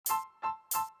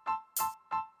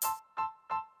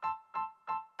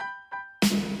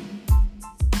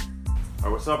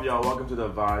What's up, y'all? Welcome to the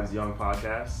Vibes Young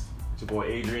Podcast. It's your boy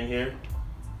Adrian here.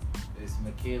 It's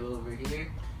Mikhail over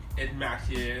here. It's Max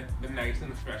here. The nice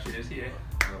and the fresh is here.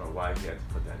 I don't know why he had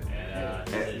to put that in. And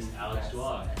this is Alex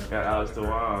Duong. Yeah, Alex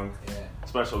Duong, Yeah.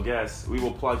 special guest. We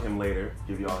will plug him later,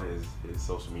 give y'all his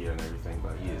social media and everything,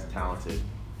 but he is talented.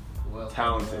 Welcome,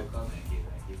 Talented. welcome. Thank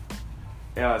you.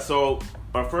 Yeah, so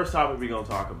our first topic we're going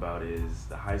to talk about is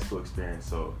the high school experience.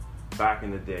 So back in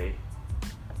the day,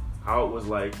 how it was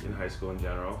like in high school in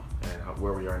general, and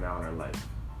where we are now in our life.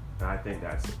 And I think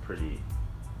that's a pretty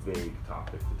vague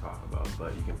topic to talk about,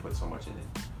 but you can put so much in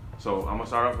it. So I'm going to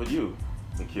start off with you,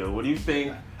 Nikhil. What do you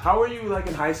think? How were you like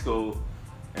in high school,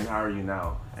 and how are you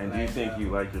now? And do you think you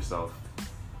like yourself?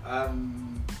 I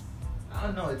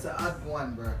don't know. It's an odd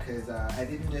one, bro, because I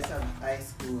didn't just have high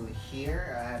school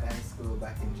here. I had high school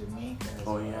back in Jamaica as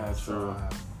Oh, well. yeah, true. So,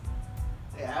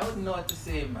 yeah, I wouldn't know what to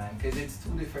say, man, because it's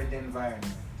two different environments.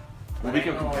 Well, But we I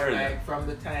can know, compare like, them. from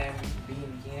the time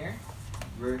being here,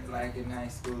 like in high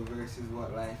school versus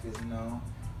what life is now,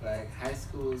 like high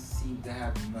school seemed to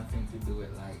have nothing to do with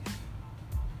life.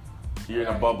 You're in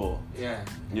a bubble. Yeah.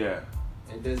 Yeah.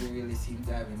 It doesn't really seem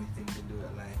to have anything to do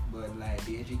with life, but like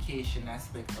the education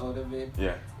aspect out of it,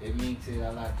 Yeah. it makes it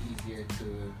a lot easier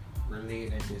to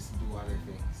relate and just do other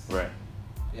things. Right.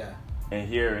 Yeah. And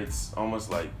here it's almost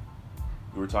like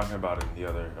we were talking about it in the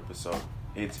other episode.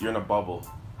 You're in a bubble,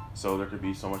 so there could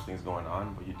be so much things going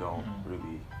on, but you don't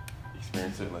really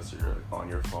experience it unless you're on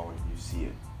your phone and you see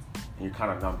it, and you're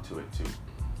kind of numb to it too,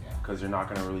 Yeah. because you're not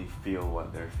gonna really feel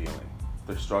what they're feeling.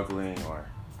 They're struggling or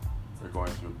they're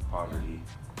going through poverty.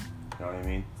 You know what I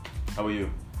mean? How about you?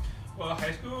 Well,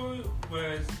 high school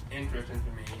was interesting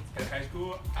for me. Because high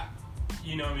school,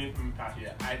 you know me from past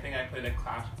year. I think I played a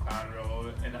class clown role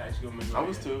in high school. I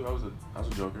was too. I was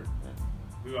a joker. Yeah.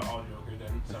 We were all jokers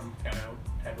in some kind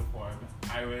of type of form.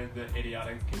 I was the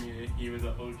idiotic community. He was the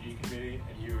OG community,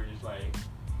 and you were just like,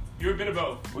 you were a bit of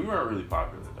both. We weren't really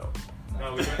popular though.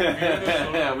 No, we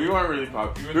were We weren't really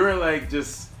popular. We were like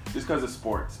just because of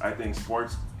sports. I think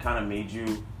sports kind of made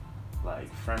you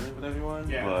like friendly with everyone,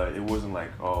 Yeah. but it wasn't like,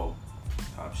 oh,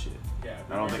 top shit. Yeah.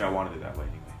 I don't think I wanted it that way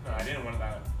anyway. No, I didn't want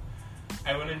that.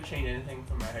 I wouldn't change anything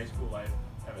from my high school life.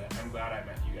 I'm glad I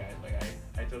met you guys. Like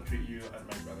I still treat you as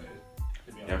my brothers.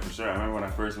 To be honest. Yeah, for sure. I remember when I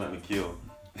first met Nikhil.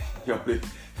 Yo,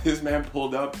 this man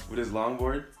pulled up with his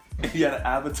longboard. And he had an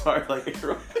avatar like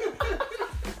arrow.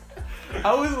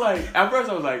 I was like, at first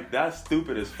I was like, that's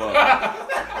stupid as fuck.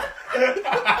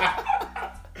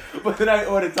 But then I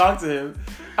went to talk to him.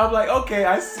 I'm like, okay,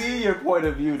 I see your point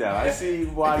of view now. I see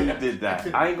why you did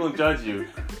that. I ain't gonna judge you.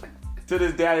 To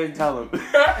this day, I didn't tell him.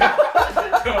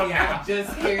 Yeah,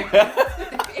 just here.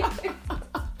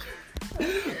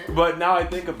 But now I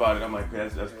think about it, I'm like,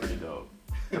 that's pretty dope.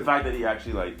 The fact that he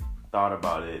actually like thought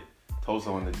about it, told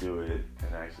someone to do it,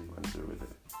 and actually went through with it.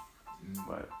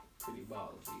 But Pretty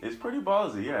ballsy. it's pretty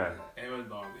ballsy, yeah. It was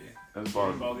ballsy. That's It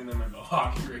was ballsy. ballsy than my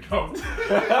Milwaukee Rico.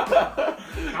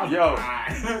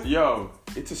 Yo,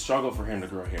 it's a struggle for him to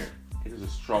grow hair. It is a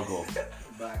struggle.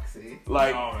 Boxy.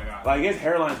 Like, Oh my god. like his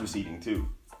hairline's receding too.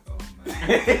 Oh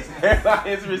man. His hairline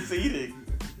is receding.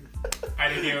 I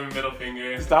didn't give him a middle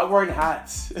finger. Stop wearing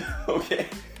hats, okay?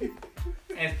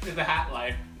 It's a hat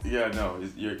life. Yeah, no,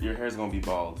 your hair's gonna be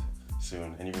bald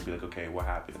soon, and you're gonna be like, okay, what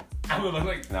happened? I would look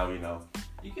like Now we know.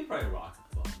 You could probably rock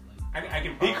a ball. Like, I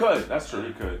can. He could. That's true.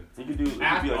 He could. He could be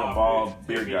like a bald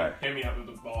beard guy. Hit me up with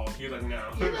the ball. He was like, no.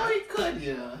 You know he could,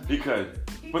 you know. He could.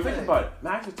 But think about it.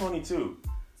 Max is 22.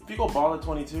 If you go bald at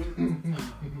 22,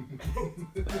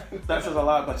 that says a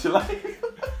lot about your life.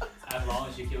 as long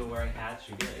as you keep wearing hats,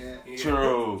 you're good. Yeah.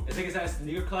 True. It's like it's a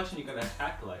sneaker collection, you got a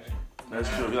hat collection. That's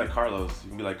true. Be like Carlos. You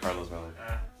can be like Carlos Miller.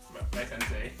 My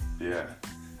sensei. Yeah.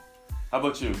 How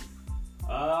about you?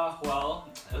 Well,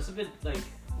 it was a bit like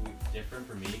different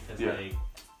for me because Yeah. like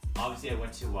obviously I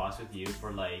went to WAS with you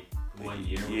for like 1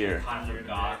 year, Year. which I kind of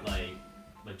forgot like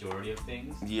majority of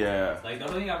things. Yeah. Like the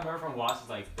only thing I remember from WAS is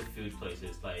like the food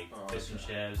places, like fish and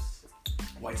chips,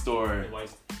 White Store. the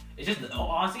white. It's just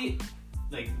honestly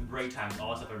like the break time is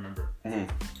all the stuff I remember. Mhm.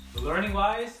 But learning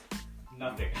wise,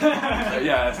 nothing.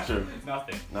 Yeah, that's true.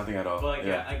 Nothing. Nothing at all. But like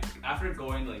yeah, like after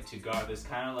going like to God, it's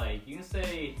kind of like you can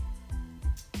say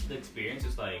the experience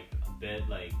is like a bit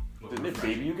like. Didn't they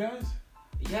baby you guys?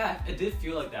 Yeah, it did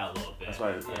feel like that a little bit. That's why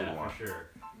I didn't yeah, want. for sure.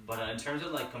 But in terms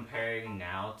of like comparing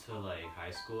now to like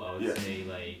high school, I would Yeah. say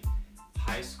like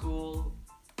high school,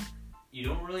 you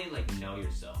don't really like know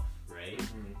yourself, right?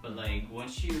 Mm-hmm. But like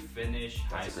once you finish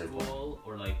high That's a great school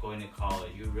or like going to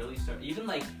college, you really start. Even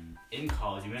like in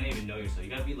college, you may not even know yourself. You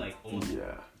gotta be like almost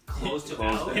Yeah. close to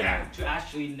Close out to out. to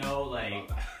actually know like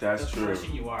That's the true.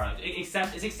 person you are.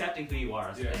 It's accepting who you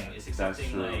are. Is the Yeah. thing. It's accepting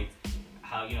true. like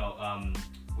how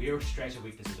where your strengths and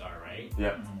weaknesses are, right?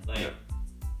 Yeah. Like Yeah.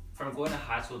 from going to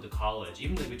high school to college,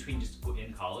 even like between just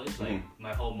in college, like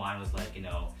my whole mind was like,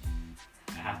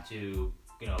 I have to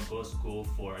go to school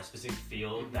for a specific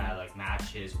field that like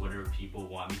matches whatever people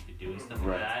want me to do and stuff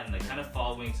Right. like that, and like kind of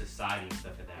following society and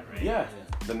stuff like that, right? Yeah.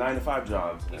 The 9-to-5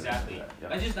 jobs. and Exactly. everything like that.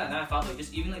 But just not I thought like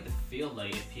just even like the field,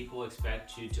 like if people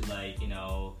expect you to like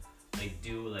like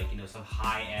do like some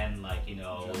high end like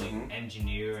like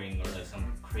engineering or like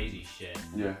some crazy shit,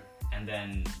 Yeah. and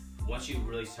then once you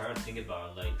really start thinking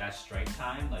about it, like that strike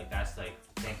time, like that's like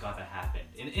thank God that happened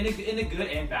in a good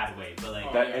and bad way, but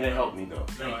like That and it helped me though.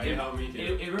 No, like, it helped me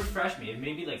too. it refreshed me. It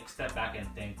made me like step back and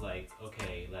think like,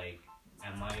 okay, like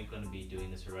am I gonna be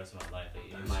doing this for the rest of my life?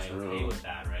 Like, am That's I true. okay with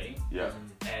that, right? Yeah.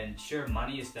 And sure,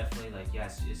 money is definitely like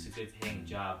yes, it's a good paying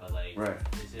job, but like Right.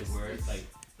 is it worth like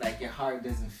Like your heart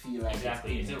doesn't feel like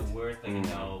exactly? it's Is in it worth like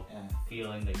Yeah.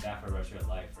 feeling like that for the rest of your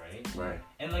life, right? Right.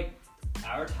 And like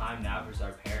our time now versus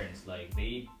our parents, like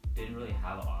they didn't really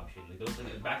have an option. Like those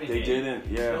like, back in the They day, didn't.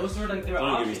 Yeah. those were like their Don't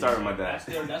options. get me started with my like,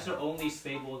 dad. That's their only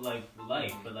stable like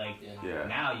life. But like Yeah.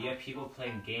 now you have people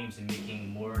playing games and making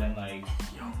more than like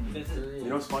this For is, real. You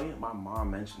know what's funny? My mom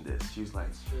mentioned this. She was like,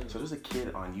 It's true. so there's a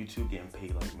kid on YouTube getting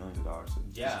paid like millions of dollars in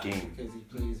Yeah. this game. Because he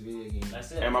plays video games.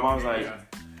 that's it. And my mom's like, Yeah.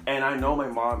 and I know my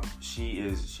mom, she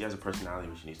has a personality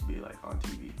where she needs to be like on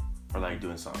TV or like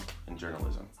doing something in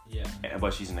journalism. yeah.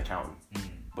 But she's an accountant, Mm.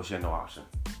 but she had no option,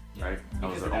 Yeah. right? That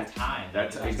was Because her of own- that time.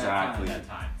 That's Like, exactly. that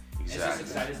time. It's Exactly.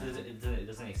 just excited it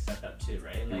doesn't accept that too,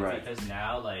 right? Like Right. because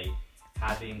now like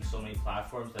having so many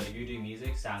platforms, like if you're doing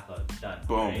music, SoundCloud, done.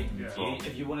 Boom. Right? Yeah. Boom.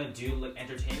 If you want to do like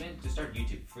entertainment, just start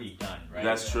YouTube, free, done. Right?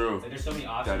 That's true. Like, there's so many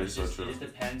options. That is so true. It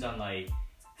just depends on like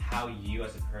how you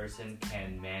as a person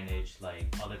can manage like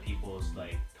other people's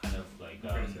like kind of like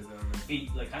Criticism.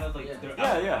 feet, like kind of like Yeah. their Yeah,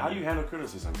 outlook yeah. on How you. do you handle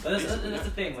criticism? But that's Basically, the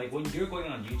thing. Like when you're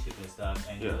going on YouTube and stuff,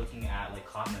 and you're Yeah. looking at like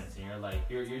comments, and you're like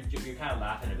you're kind of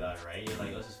laughing about it, right? You're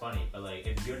like, oh, this is funny. But like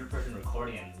if you're the person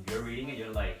recording and you're reading it,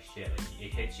 you're like, shit, like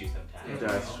it hits you sometimes.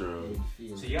 That's you know? true. You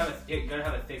feel So it. you gotta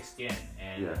have a thick skin,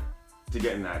 and Yeah. To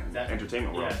get in that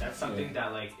entertainment world. yeah, that's something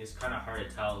that like is kind of hard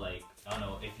to tell. Like I don't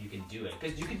know if you can do it,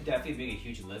 because you can definitely make a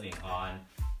huge living on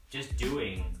just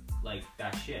doing like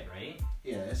that shit, right?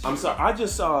 Yeah, it's I'm true. sorry. I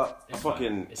just saw a It's fucking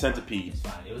fine. It's centipede. Fine. It's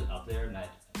fine. It was up there, and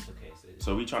it's okay.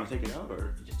 So we trying to take it out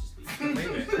or just leave.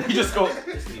 Leave it. we just go?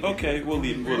 Just leave it. Okay, we'll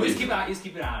leave. We'll We'll just leave.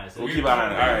 keep it honest. We'll keep it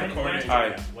on it. All right. Recording. All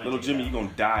right, When little to Jimmy, get you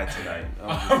out. gonna die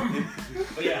tonight.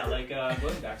 But yeah, like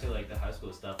going back to like the high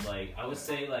school stuff, like I would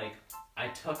say like I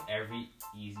took every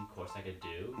easy course I could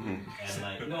do, Mhm. and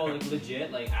like no, like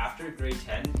legit, like after grade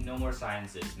 10, no more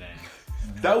sciences, man.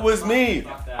 That was me.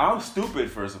 Fuck that. I'm stupid,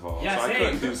 first of all, Yeah, so I same.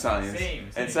 couldn't do science. Same.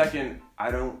 And second,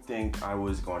 I don't think I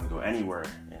was going to go anywhere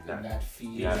in In that. that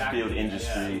field. Yeah, Exactly. field Yeah.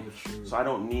 industry. So true. So I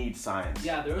don't need science.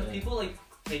 Yeah, there was Yeah. people like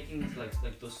taking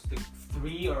like those like,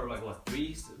 three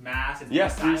maths and Yeah,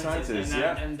 three three sciences, sciences, and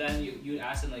then, yeah. and then you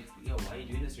ask them like, yo, why are you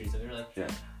doing this research? And they're like, Yeah.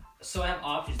 So I have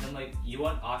options. I'm like, you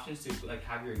want options to like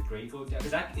have your grade go down?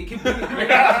 Because it can bring your grade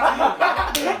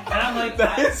down. And I'm like,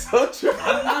 That is so true.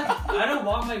 I don't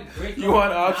want my grade You from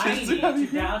want options 90 to have you-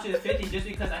 down to 50 just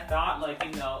because I thought like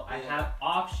I have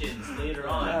options later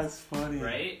on, That's funny.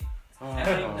 right? Oh,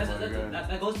 And like, my God.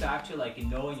 that goes back to like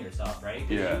knowing yourself, right? 'Cause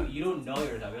Yeah. you don't know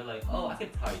yourself. You're like, oh, I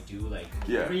could probably do like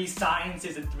Yeah. 3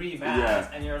 sciences and 3 maths,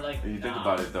 Yeah. and you're like, If you think nah.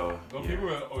 about it though, Well, yeah. people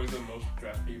were always the most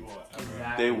stressed people ever.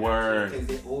 Exactly. They were. Because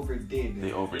they overdid.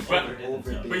 They over. They But- overdid overdid.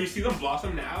 themselves. But you see them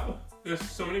blossom now. There's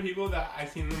so many people that I've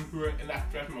seen them who are in that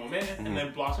stress moment Mhm. and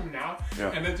then blossom now, Yeah.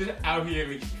 and they're just out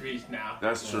here in the streets now.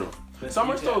 That's true. But Some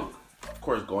you are still, of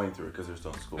course, going through it because they're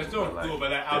still in school. They're still but, cool, like, but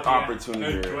they're the out there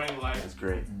opportunity enjoying life. That's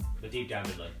great. But deep down,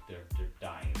 they're like they're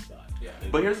dying inside. Yeah.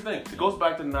 But here's the thing. It goes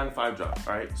back to the 9-to-5 job,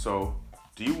 right? So,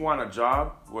 do you want a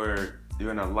job where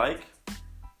you're gonna like,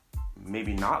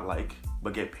 maybe not like,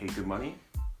 but get paid good money,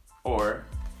 or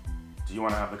do you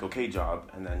want to have like okay job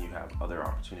and then you have other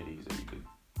opportunities that you could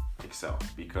excel?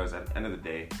 Because at the end of the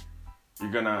day,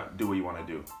 you're gonna do what you want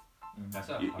to do, That's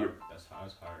not You- hard. you're- That's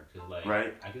hard because like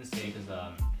right? I can say because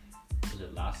was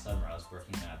it last summer I was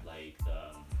working at like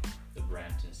the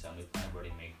Brampton assembly plant where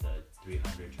they make the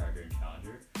 300 Charger and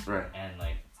Challenger, Right. and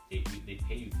like they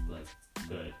pay you like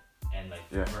good, and like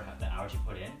Yeah. for the hours you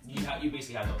put in, you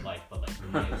basically have no life, but like the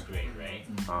money was great, right?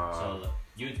 So like,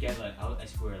 you would get like I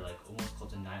swear like almost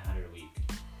close to 900 a week,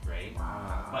 right?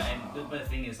 Wow. But the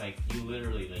thing is like you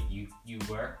literally like you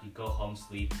work, you go home,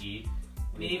 sleep, eat,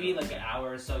 maybe like an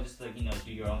hour or so, just like, you know,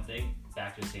 do your own thing,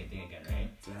 back to the same thing again, right?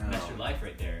 Damn. And that's your life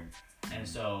right there. And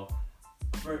so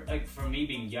for me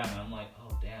being young, I'm like,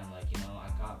 oh damn, like, you know,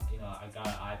 I got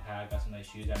an iPad, got some nice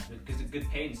shoes, because it's good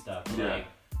pay and stuff. But, Yeah. like,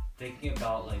 thinking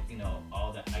about, like, you know,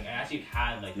 all that, like, I actually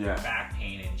had like back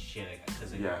pain and shit, like,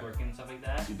 because like working and stuff like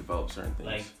that. You develop certain things.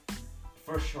 Like,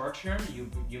 for short term,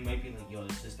 you might be like, yo,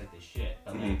 this is like the shit,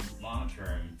 but like long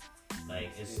term, like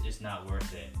it's not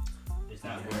worth it. It's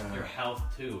not worth your health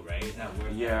too, right? It's not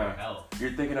worth your health.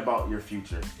 You're thinking about your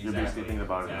future. You're basically thinking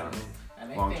about it now.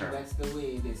 And I long think term. that's the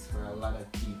way it is for a lot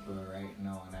of people right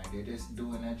now. Like, they're just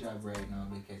doing a job right now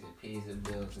because it pays the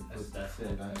bills and puts the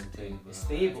food on the table. It's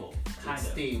stable, kind it's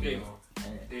of. stable.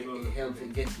 And it helps,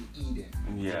 it gets you eating.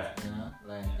 Yeah. You know,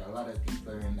 like a lot of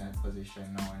people are in that position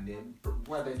now, and they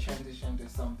rather transition to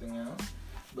something else,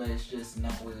 but it's just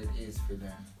not what it is for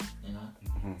them. You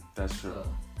know. That's true. So,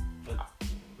 But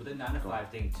with the 9 to 5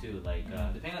 thing too, like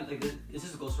depending on, like, this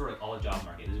just goes for like all job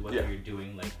market. This is whether you're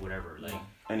doing like whatever, like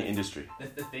any industry.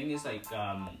 The thing is like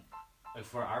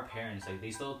for our parents, like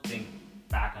they still think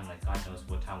back on like God knows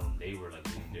what time when they were like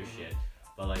doing their shit.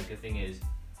 But like the thing is,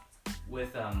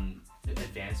 with the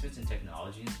advancements in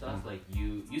technology and stuff, like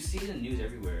you see the news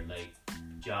everywhere, like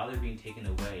jobs are being taken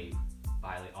away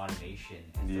by like automation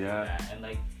and stuff like that. And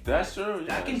like that's true.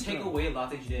 That can take away a lot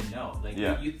of things you didn't know. Like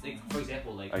you like, for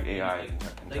example, like AI,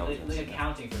 like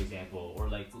accounting, for example, or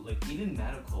like even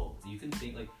medical. You can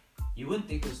think like you wouldn't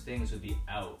think those things would be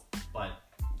out, but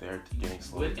they're getting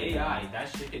slowly. With AI, that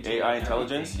shit can take AI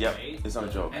intelligence. Yep, right? It's not a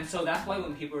joke. And so that's why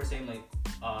when people are saying like,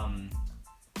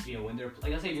 you know, when they're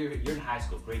like, let's say you're in high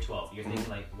school, grade 12, you're thinking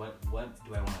like, what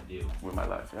do I want to do with my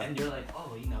life? Yeah. And you're like,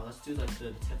 oh, you know, let's do like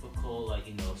the typical, like,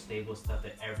 you know, stable stuff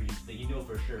that you know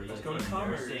for sure. Let's like, go to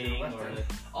commerce nursing or like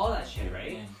all that shit,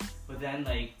 right? Yeah. But then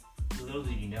like, little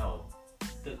do you know,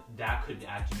 that could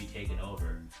actually be taken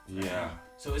over. Yeah.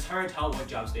 So it's hard to tell what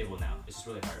job's stable now. It's just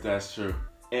really hard. That's true.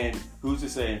 And who's to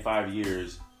say in 5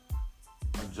 years,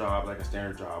 a job like a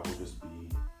standard job will just be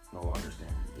no longer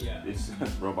standard? Yeah. It's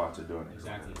robots are doing it.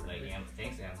 Exactly. Like,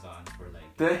 thanks Amazon for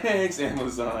like. Thanks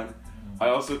Amazon. I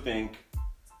also think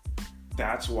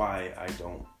that's why I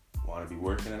don't want to be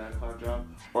working a 9 to 5 job,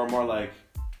 or more like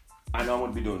I know I'm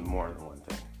going to be doing more than one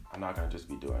thing. I'm not going to just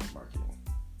be doing marketing.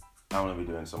 I want to be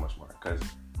doing so much more because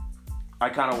I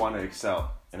kind of want to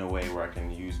excel in a way where I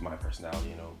can use my personality,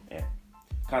 you know, and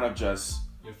kind of just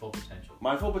your full potential.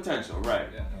 My full potential, right?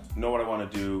 Yeah. Know what I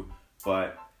want to do,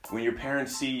 but when your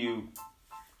parents see you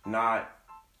not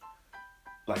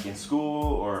like in school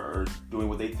or doing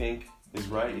what they think is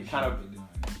right, it kind of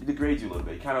degrades you a little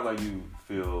bit. Kind of like you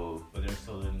feel. But they're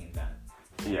still living in that.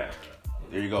 Yeah.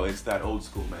 There you go. It's that old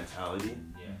school mentality.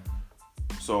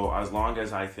 Yeah. So as long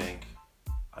as I think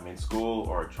I'm in school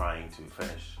or trying to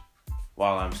finish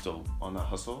while I'm still on the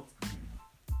hustle,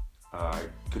 I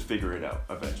could figure it out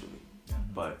eventually. Yeah.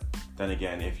 But then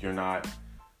again, if you're not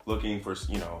looking for,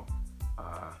 you know,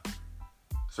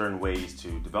 certain ways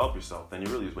to develop yourself, then you're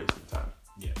really just wasting time.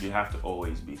 Yeah. You have to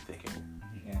always be thinking,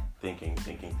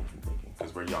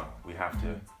 because we're young. We have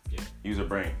to use our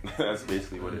brain. That's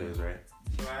basically what it is, right?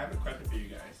 So I have a question for you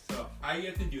guys. So I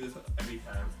get to do this every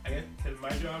time. I guess because my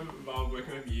job involves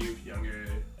working with youth, younger.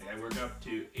 Like I work up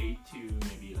to 8 to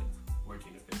maybe like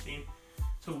 14 to 15.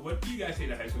 So what do you guys say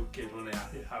to high school kids when they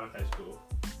ask you how was high school?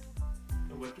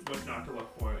 And what not to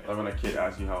look for? Like when a kid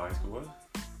asks you how high school was?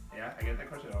 Yeah, I get that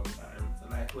question all the time.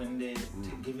 Like when they're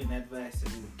giving advice to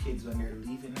the kids when they're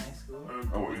leaving high school?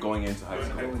 Or going into high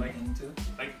school?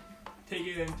 Like, take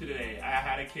it in today. I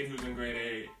had a kid who's in grade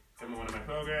 8 in one of my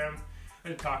programs.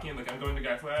 And talking, like, I'm going to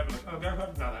Guy Web. I'm like, oh, Guy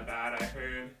Web's not that bad. I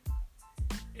heard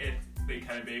they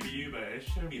kind of baby you, but it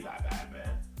shouldn't be that bad,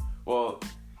 man. Well,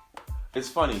 it's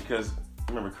funny because,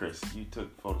 remember Chris, you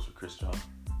took photos with Chris John.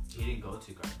 He didn't go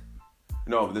to Garth.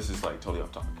 No, but this is like totally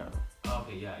off topic, kind of. Oh,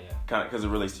 okay, yeah. Kind of, because it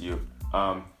relates to you.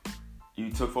 You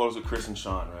took photos with Chris and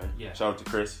Sean, right? Yeah. Shout out to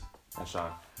Chris and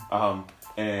Sean.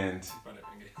 And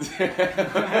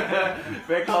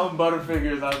they call him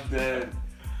Butterfingers. I'm dead.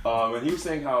 And he was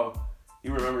saying how he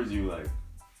remembers you like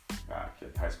back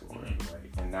at high school, right?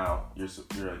 And now you're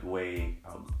like way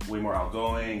more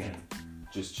outgoing and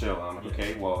just chill. And I'm like,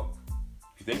 okay, well,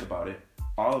 if you think about it,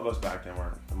 all of us back then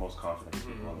were the most confident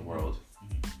people in the world.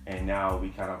 And now we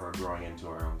kind of are growing into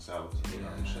our own selves.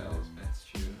 That's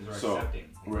true.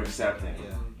 We're accepting.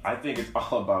 Yeah. I think it's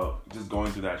all about just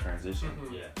going through that transition.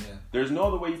 Yeah. There's no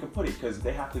other way you can put it because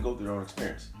they have to go through their own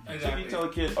experience. Exactly. So if you tell a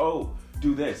kid, oh,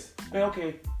 do this. Man,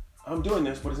 okay, I'm doing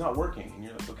this, but it's not working. And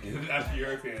you're like, okay. That's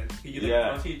your experience.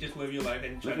 Honestly, just live your life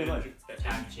and try live your life.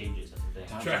 Time changes, that's the thing.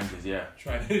 Time changes, yeah.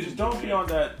 Try to just don't be on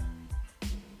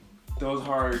those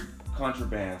hard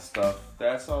contraband stuff.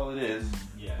 That's all it is.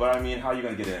 Yeah. But I mean, how are you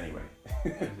gonna get it anyway?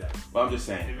 Exactly. But I'm just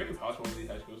saying. It's very possible in these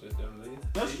high school systems.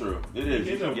 That's true. It The is. You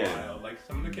kids can are get it. wild. Like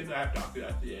some of the kids that I've talked to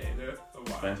at the FDA, they're wild.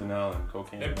 Fentanyl and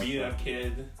cocaine. They're and that beating stuff. up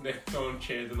kids. They're throwing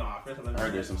chairs in the office. I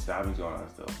heard there's some stabbings going on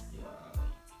still.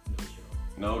 No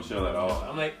chill. No chill at all.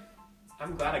 I'm like,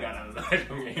 I'm glad I got out of the high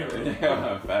school game.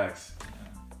 Yeah, facts.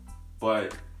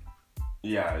 But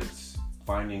yeah, it's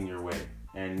finding your way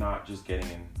and not just getting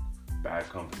in bad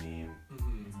company. And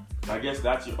Mm-hmm. I guess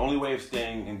that's your only way of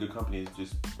staying in good company is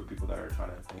just with people that are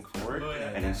trying to think forward Oh, yeah.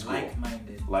 and in school,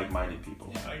 like-minded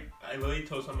people. Yeah, I really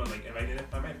told someone, like, if I didn't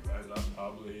find my friends, I'll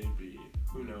probably be,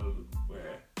 who knows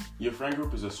where. Your friend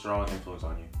group is a strong influence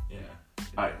on you.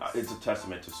 Yeah. It's a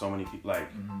testament to so many people. Like,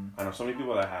 I know so many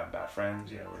people that have bad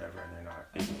friends or whatever, and they're not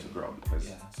able to grow because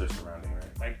it's their surrounding,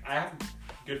 right? Like, I have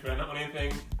good friends. The only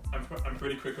thing, I'm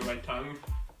pretty quick with my tongue.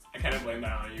 I kind of blame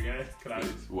that on you guys, because I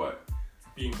was What?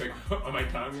 being quick on my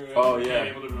tongue. Oh, yeah.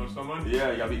 Being able to roast someone.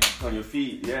 Yeah, you gotta be on your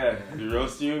feet. Yeah, you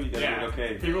roast you gotta Yeah. be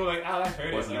okay. People are like, oh, that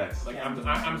hurt. What's like, next? Like,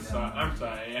 I'm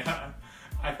sorry. Yeah.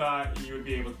 I thought you would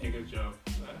be able to take a joke.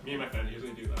 Me and my friends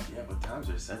usually do that. Yeah, but times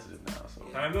are sensitive now, so.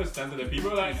 I'm those sensitive.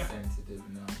 People are like, sensitive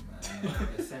now, man.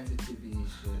 The sensitivity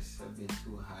is just a bit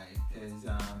too high. Because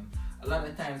a lot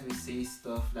of times we say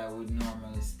stuff that would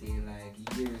normally stay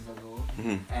like years ago,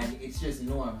 and it's just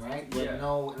norm, right? But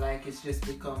now, like, it's just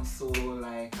become so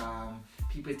like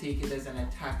people take it as an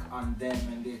attack on them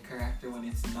and their character when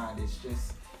it's not. It's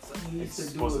just something you used to do,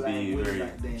 supposed to like, be way very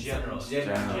back then. general.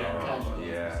 Casual.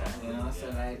 Yeah. You know, so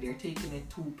like they're taking it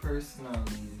too personal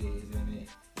these days, and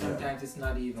sometimes it's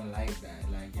not even like that.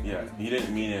 Like, you're not even he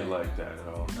didn't mean it thinking like that at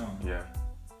all. No. Yeah,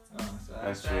 So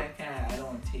That's I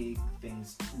don't take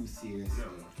things too seriously.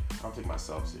 I don't take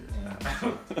myself serious. Yeah.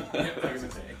 I was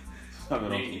gonna say, I don't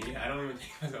me, I don't even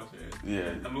take myself serious.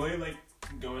 Yeah, I'm really like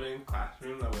going in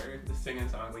classrooms where just singing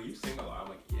songs. Like, you sing a lot. I'm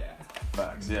like, yeah.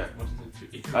 facts. Yeah, What does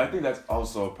it do? I think that's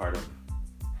also a part of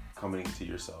coming to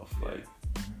yourself, like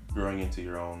growing into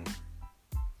your own.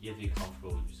 You have to be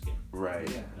comfortable with your skin. Right,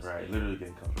 Yeah. right. Literally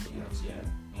getting comfortable with your Yeah.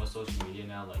 skin. And with social media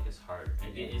now, like, it's hard.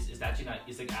 It's actually not.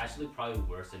 It's like actually probably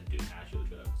worse than doing actual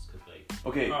drugs, because like.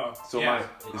 Okay, Oh, so yeah.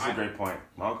 this is a great point.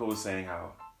 My uncle was saying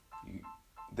how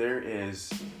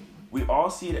we all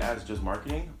see it as just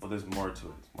marketing, but there's more to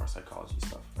it. It's more psychology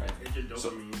stuff, right? It's your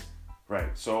dopamine.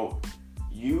 Right. So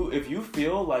if you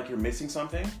feel like you're missing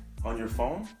something on your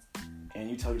phone, and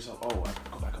you tell yourself, "Oh, I gotta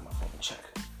go back on my phone and check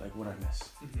like what I miss."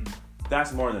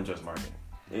 That's more than just marketing.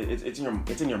 It's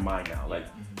in your mind now. Like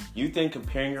you think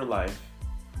comparing your life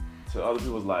to other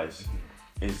people's lives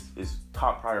is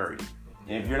top priority,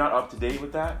 and if you're not up to date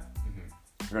with that,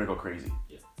 you're gonna go crazy.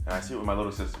 Yeah. And I see it with my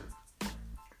little sister.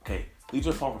 Okay, leaves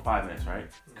her phone for 5 minutes, right?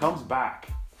 Comes back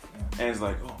and is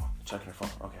like, "Oh, checking her phone."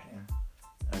 Okay.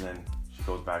 And then she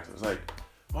goes back to it. It's like,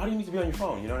 why do you need to be on your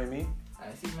phone? You know what I mean?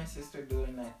 I see my sister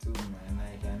doing that too, man.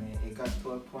 Like, I mean, it got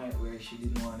to a point where she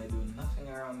didn't want to do nothing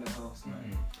around the house,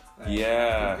 man. Like,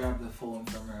 Yeah. I grab the phone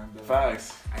from her and be like,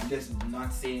 Facts. I'm just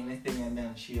not saying anything, and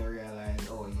then she'll realize,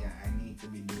 oh yeah, I need to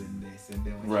be doing this, and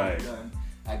then when Right. she's done,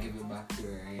 I give it back to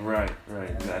her. You know? Right, And,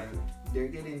 exactly. they're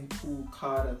getting too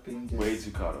caught up in just Way too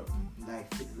caught up.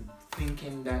 like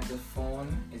thinking that the phone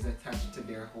is attached to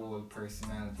their whole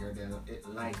personality or their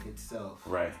life itself.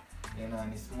 Right. You know,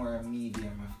 and it's more a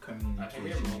medium of I think we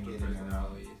have communication and multiple getting around.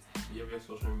 personalities. You have your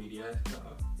social media stuff.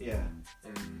 Yeah.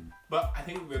 But I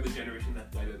think we're the generation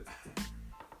that did it.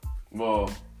 Well,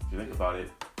 if you think about it,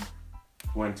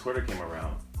 when Twitter came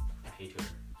around, I hate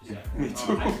Twitter. Just me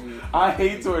like- too. I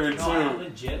hate Twitter No, I'm too.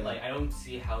 legit, like, I don't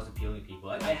see how it's appealing to people.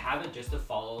 Like, I have it just to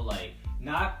follow, like,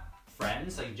 not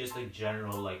friends, like, just, like,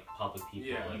 general, like, public people.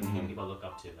 Yeah. Like, Mhm. people I look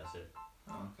up to, that's it.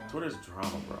 Okay. Twitter's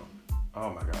drama, bro. Oh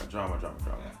my god, drama.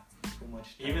 Yeah. Too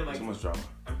much time. Even like, Too much drama.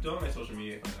 I'm still on my social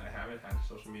media, but I haven't had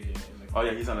social media in like. Oh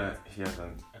yeah, he has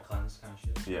an A cleanse kind of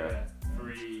shit. yeah.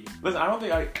 Three Listen, I don't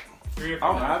think or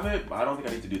I'll 4 have it, but I don't think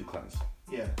I need to do the cleanse.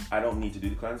 Yeah. I don't need to do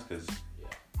the cleanse because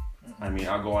I mean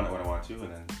I'll go on it when I want to,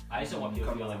 and then I just don't want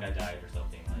people to feel like I died or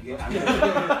something. Like,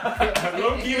 Yeah.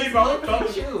 Low-key, It's bro. not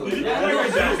true.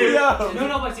 yeah.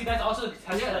 No, but see, that's also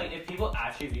like if people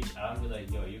actually reach out and be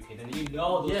like, "Yo, are you okay?" Then you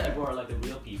know those people are like the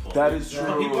real people. That is Yeah.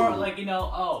 true. People are like,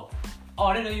 oh,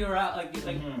 I didn't know you were out. Like,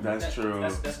 That's true.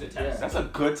 That's a good test. That's a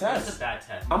good That's test. a bad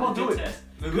test. I'm gonna Good do it. test.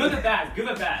 Good or bad? Good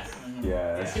or bad?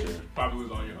 Yeah, that's Yeah. true. probably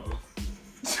was on your host.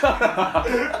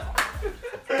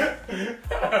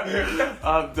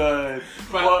 I'm done.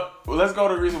 Well, let's go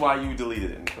to the reason why you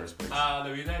deleted it in the first place.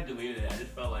 The reason I deleted it, I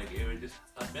just felt like it would just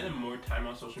I spending more time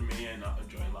on social media and not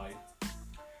enjoying life.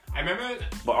 I remember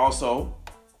But also,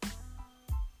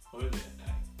 what was it?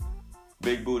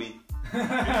 big booty.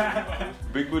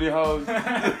 Big booty hoes.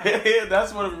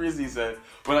 That's what Rizzy said.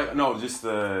 But like, no, just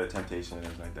the temptation and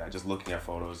everything like that. Just looking at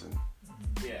photos and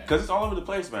Yeah. because it's all over the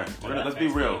place, man. Let's be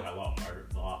real. A lot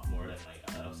more than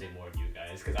like I would say more than you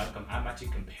guys, because I'm actually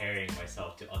comparing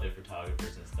myself to other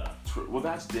photographers and stuff. True. Well,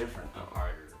 that's different I'm though.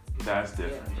 harder. That's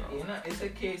different Yeah, though. you know, it's a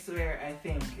case where I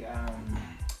think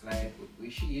like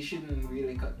you shouldn't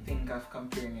really think of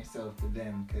comparing yourself to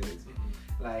them, because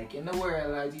like in the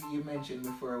world, like you mentioned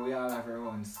before, we all have our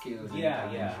own skills and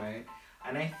talents, right?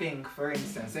 And I think, for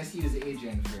instance, let's use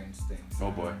Agent for instance.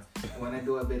 Oh boy. When I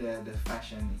do a bit of the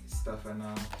fashion stuff and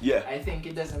all, Yeah. I think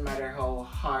it doesn't matter how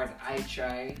hard I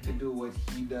try to do what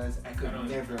he does, I could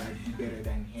never be better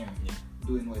than him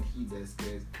doing what he does,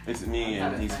 because It's me I'm not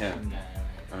and a he's fashion him.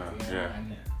 guy, like, you know, yeah.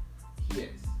 and he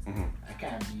is. Mm-hmm. I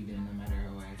can't beat him no matter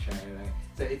how I try. Like,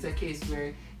 so it's a case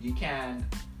where you can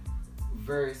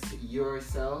verse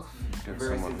yourself Give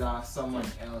versus someone- off someone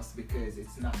else, because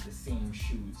it's not the same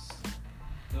shoes.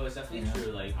 No, it's definitely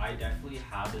true. Like, I definitely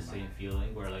have the same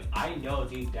feeling where, like, I know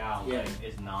deep down, like,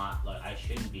 it's not, like, I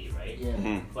shouldn't be, right? Yeah.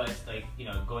 Mm-hmm. But it's like, you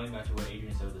know, going back to what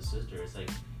Adrian said with his sister, it's like,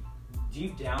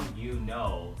 deep down, you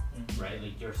know, right?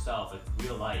 Like, yourself, like,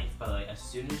 real life. But, like, as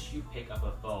soon as you pick up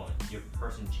a phone, your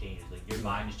person changes. Like, your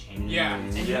mind is changing. Yeah.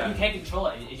 And you can't control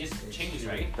it. It just changes,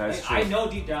 right? That's like, true. I know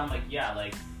deep down, like, yeah,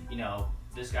 like, you know,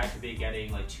 this guy could be getting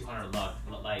like 200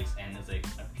 likes, and it's like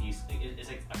a piece, like it's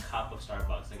like a cup of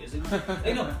Starbucks. Like, is it,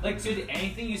 like, no, like, seriously,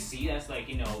 anything you see that's like,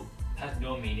 you know, has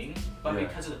no meaning, but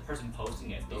because of the person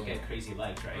posting it, they'll get crazy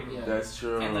likes, right? Yeah. That's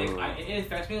true. And like, it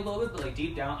affects me a little bit, but like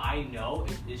deep down, I know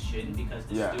it shouldn't, because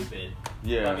it's stupid.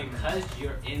 Yeah. But because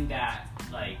you're in that,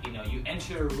 like, you know, you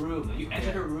enter a room,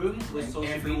 a room with And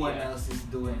social everyone media, else is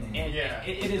doing it. and Yeah.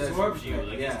 it absorbs you.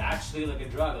 Like, it's Yeah. actually like a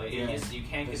drug. Like, it just, you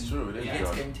can't. It's true, it is yeah. a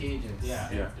drug. It's contagious. Yeah.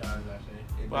 Yeah. It does,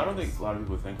 actually. Well, I don't think a lot of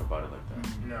people think about it like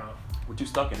that. Mhm. No. We're too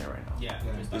stuck in it right now. Yeah.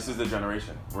 Yeah. just This like- is the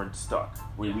generation. We're stuck.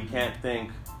 We can't think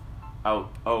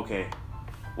out, okay,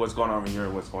 what's going on over here,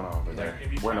 what's going on over there.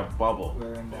 if you We're in a bubble.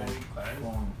 We're in that Fully cleansed.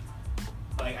 phone.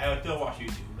 Like, I still watch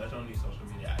YouTube. That's only social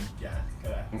media, I guess.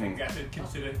 Cause I think I should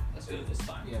consider That's good. It's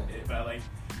fine. Yeah. it. But, like,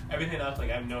 everything else, like,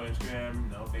 I have no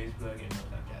Instagram, no Facebook, and no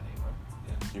Snapchat anymore.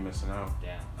 You're missing out.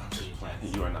 Damn. I'm pretty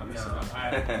tense. You are not missing No,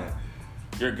 out.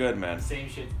 You're good, man. Same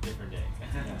shit, different day.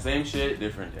 Same shit,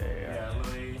 different day. Yeah,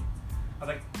 literally. I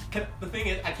was like, the thing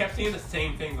is, I kept seeing the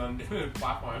same things on different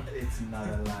platforms. It's not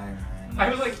a lie, man. I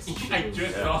was like, It's I true.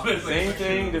 just Yeah. saw this. Same like,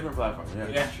 thing, different platform. Yeah.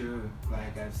 Yeah. It's true.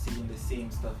 Like, I've seen the same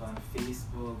stuff on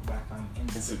Facebook, back on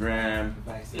Instagram.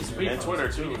 vice It's versa. And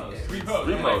Twitter, too. Repost. Repost.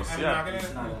 Repost, I'm yeah. not gonna.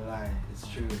 It's not a lie. It's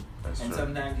true. That's And true.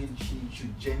 sometimes you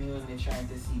genuinely trying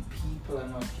to see people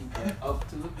and what people are up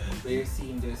to, but you're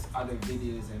seeing just other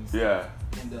videos and stuff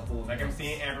Yeah, in the whole Like, I'm mix.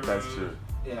 seeing Amber that's Rose. true.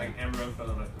 Yeah. Like, Amber Rose fell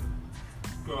like,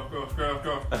 scroll.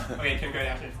 Okay, Kim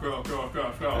Kardashian, scroll.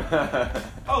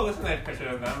 Oh, listen to that picture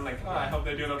of them. I'm like, oh, I hope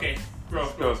they're doing okay.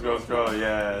 Scroll.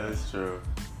 Yeah, that's true.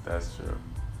 That's true.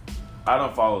 I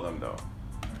don't follow them though.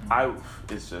 I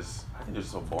think they're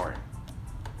so boring.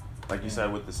 Like you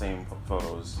said, with the same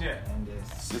photos. Yeah. And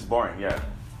this. It's just boring, yeah.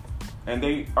 And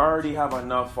they already have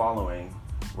enough following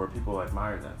where people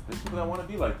admire them. There's people that want to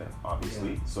be like them,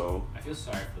 obviously. Yeah. So, I feel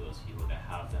sorry for those people that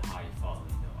have the high following,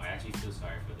 though. I actually feel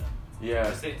sorry for them. yeah.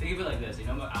 Because think of it like this. You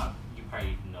know, you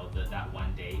probably know that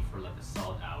one day for like a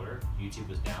solid hour, YouTube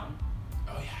was down.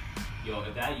 Oh, yeah. Yo,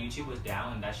 if that YouTube was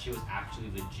down and that shit was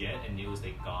actually legit and it was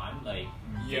like gone, like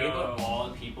think Yo. about all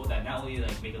the people that not only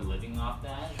like make a living off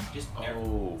that, just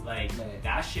Oh. like Like-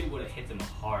 that shit would have hit them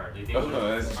hard. Like they Oh, would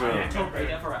have that's true. right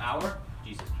there for an hour.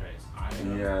 Jesus Christ.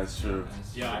 Yeah, that's true.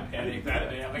 That's Yeah, I true. panicked that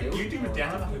day. I'm like, They YouTube would is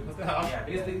down? go I'm like, what the hell?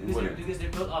 Yeah, because they're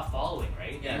built off following,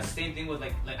 right? Yeah. And it's the same thing with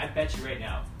like I bet you right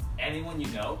now, anyone you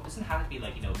know doesn't have to be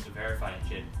like, you know, verified and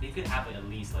shit. They could have like at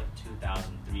least like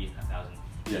 2,000, 3,000,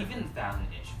 Yeah. even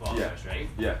 1,000-ish followers, right?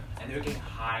 Yeah. And they're getting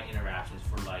high interactions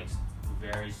for like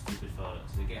very stupid photos.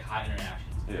 They get high interactions.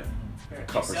 Yeah. Mhm. A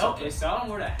cup or something. If someone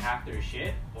were to hack their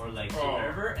shit or like do Oh.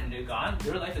 whatever and they're gone,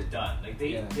 their life is done. Like they,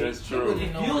 Yeah. they That's true. They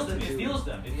it know feels what them. to It do. feels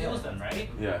them. It Yeah. feels them, right?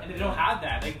 Yeah. And if they don't have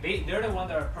that, like they're the one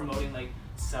that are promoting like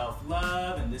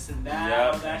self-love and this and that,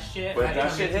 Yep. all that shit. But And that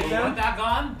if shit they hit them? want that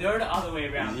gone, they're the other way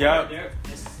around. Yep. They're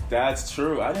just, That's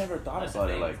true. I never thought that's about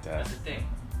the it thing. like that. That's the thing.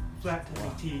 Flat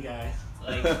tea, guys.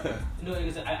 Like, no,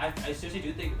 because I seriously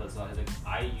do think about this a lot. Like,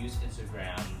 I use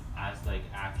Instagram as like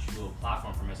actual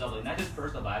platform for myself, like not just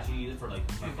personal, but I actually use it for like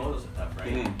my photos and stuff,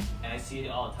 right? Mhm. And I see it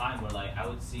all the time where like I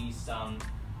would see some,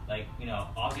 like, you know,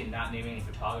 obviously not naming any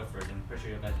photographers. I'm pretty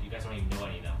sure you guys don't even know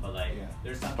any of them, but like Yeah.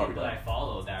 there's some Probably people that not. I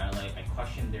follow that are like I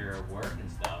question their work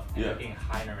and stuff, and Yeah. they're getting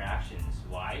high interactions.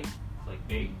 Why? like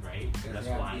big, right? Because That's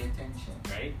they have why, the attention.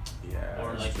 right? Yeah.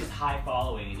 Or that's like true. just high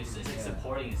following, it's like Yeah.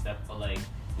 supporting and stuff. But like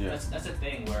Yeah. that's a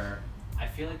thing where I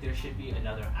feel like there should be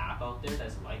another app out there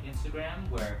that's like Instagram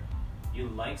where you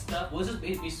like stuff. Well, this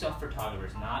is be stuff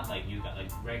photographers, not like you got like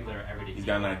regular everyday. He's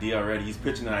got an idea already. He's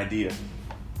pitching an idea.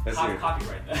 Let's hear it.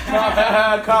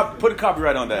 Copyright. Put a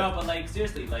copyright on that. No, but like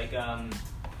seriously, like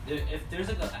if there's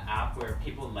like an app where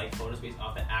people like photos based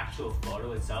off the actual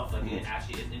photo itself, like it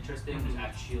actually is interesting, there's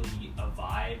actually a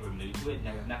vibe or mood to it,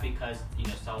 not because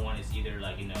someone is either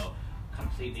like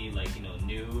completely like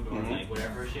nude or like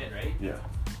whatever shit, right? Yeah.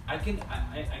 I can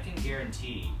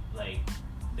guarantee like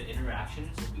the interactions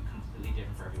will be completely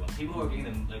different for everyone. People who are getting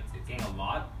them getting a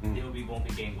lot, they won't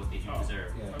be getting what they do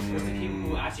deserve. Yeah. Whereas the people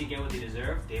who actually get what they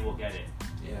deserve, they will get it.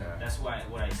 Yeah. That's what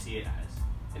I see it as.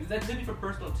 And that could be for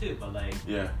personal too, but like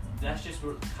that's just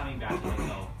coming back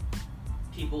to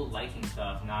people liking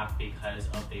stuff not because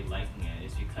of they liking it.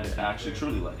 It's because They actually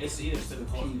truly like it. it's either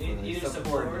supporting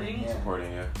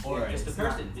Supporting it. or Yeah, it's the it's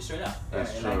not- person, just straight up.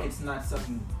 That's Yeah, true. like it's not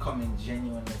something coming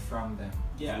genuinely from them.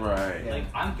 Yeah. Right. Yeah. Like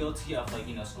I'm guilty of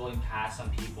scrolling past some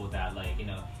people that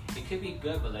it could be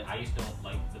good, but I just don't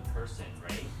like the person,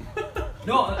 right?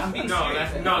 No, I'm being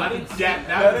serious. That's dead.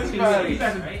 That is right.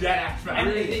 That's a Right? dead ass. And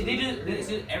they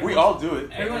do. We all do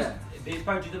it. Everyone's Yeah. they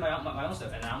probably do my own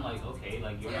stuff, and I'm like, okay,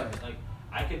 like you're not, like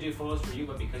I could do photos for you,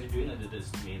 but because you're doing this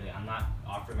to me, I'm not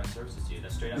offering my services to you.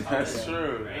 That's straight up how it That's is,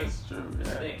 true. right? That's true. It's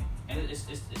the Yeah. thing, and it's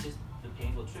just the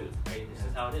painful truth, right? This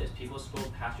is how it is. People scroll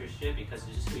past your shit because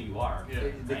it's just who you are. Yeah.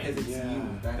 Because it's Yeah.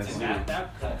 you. That's And you.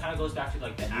 that kind of goes back to the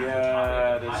actual Yeah,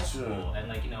 topic of high that's school, true.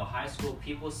 and high school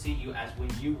people see you as when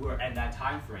you were in that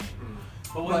time frame.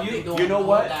 But when But they don't You know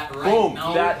what? that right Boom.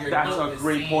 now, That's you're a not the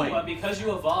great same. point. But because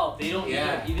you evolve, they don't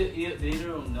Yeah. either they either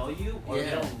don't know you or they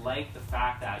Yeah. don't like the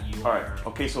fact that you All are. right.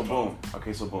 Okay. So boom.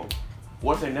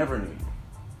 What if they never knew you?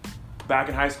 Back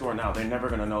in high school or now, they're never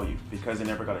gonna know you because they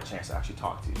never got a chance to actually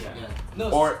talk to you. Yeah. Yeah. No.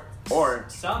 Or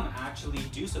some actually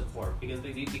do support because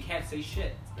they can't say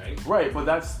shit, right? right, but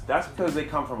that's because they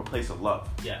come from a place of love.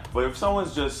 Yeah. But if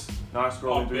someone's just not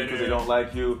scrolling through because bitter. they don't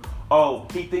like you, oh,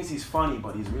 he thinks he's funny,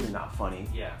 but he's really not funny.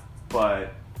 Yeah.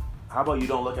 But how about you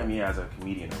don't look at me as a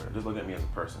comedian or whatever, just look at me as a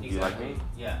person. Do you like me?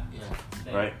 Yeah. Yeah.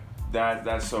 Thing. Right?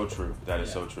 That's so true. That is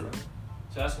Yeah. so true.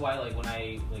 So that's why when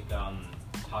I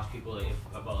talk to people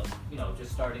about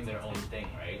just starting their own thing,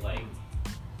 right? Like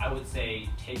I would say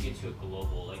take it to a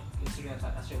global, like Instagram.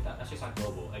 That's just not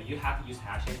global. If you have to use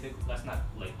hashtags, that's not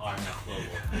not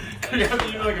global. You have to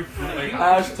use like a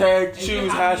Hashtag, If you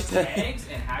choose have to use hashtag. tags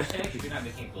and hashtags, you're not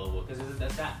making it global because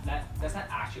that's not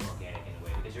actually organic in a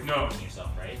way because you're No. forcing yourself,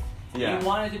 right? Yeah. If you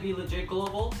want it to be legit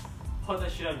global, put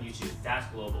that shit on YouTube. That's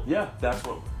global. Yeah, that's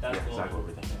That's exactly global. what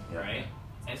we're thinking. Yeah. Right?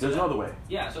 And so There's that- another way.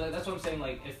 Yeah, so that's what I'm saying.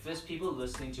 Like, if there's people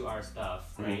listening to our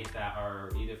stuff, right, that are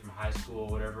either from high school or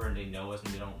whatever, and they know us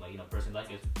and they don't personally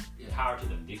like us, Yeah. power to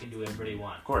them. They can do whatever they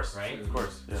want. Of course. Right? Of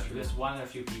course. Yeah. There's one or a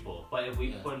few people, but if we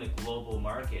Yeah. put in a global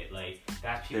market, like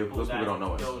that's people those that people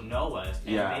don't know us.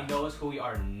 and Yeah. they know us who we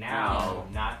are now,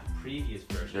 not the previous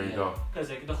version. There you go. Because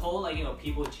like the whole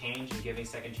people change and giving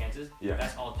second chances, Yeah.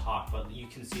 that's all talk, but you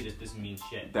can see this means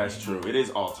shit. That's true. It is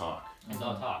all talk. It's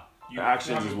all talk. You The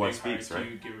actions have is to what make speaks, hard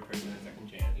right? To give a person a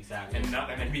second chance, Exactly. and not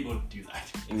that many people do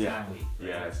that. Exactly.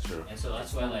 Yeah, that's true. And so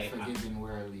that's why like forgiving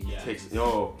worldly. Yeah. Takes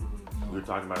No. we were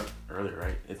talking about it earlier,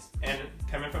 right? It's And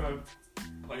coming from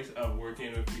a place of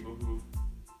working with people who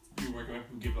you're working with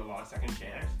who give a lot of second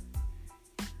chance,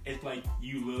 it's like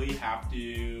you literally have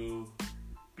to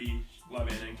be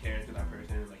loving and caring to that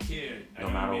person. Like, here, I No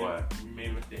know matter you made what. you made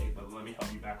a mistake, but let me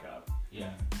help you back up. yeah.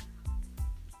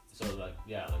 So like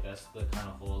that's the kind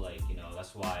of whole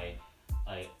that's why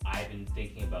I've been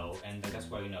thinking about and that's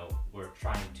why we're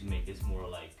trying to make this more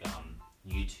like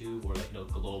YouTube or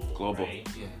global. Right?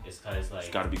 Yeah. It's because it's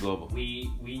got to be global. we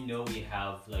know we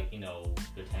have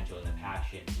potential and the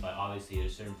passion, but obviously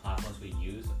there's certain platforms we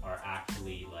use are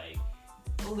actually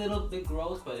a little bit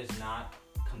gross, but it's not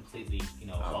completely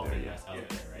helping yeah. us out Yeah.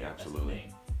 there, right? Yeah, That's the absolutely.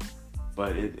 thing.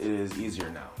 But it is easier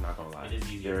now. Not gonna lie. It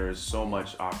is easier. There's so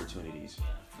much opportunities. Yeah.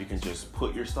 You can just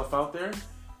put your stuff out there,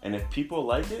 and if people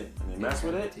like it and they mess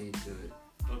with it,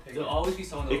 They'll take There'll it. always be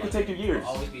someone that It will could like take you years.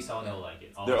 There'll always be someone that will like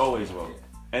it. there always will.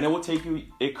 And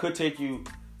it could take you,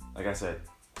 like I said,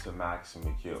 to Max and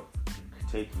McHugh. It could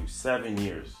take you 7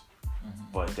 years.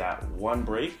 But that one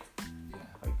break,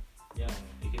 Yeah,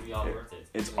 it could be all worth it.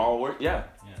 it's all work. Yeah.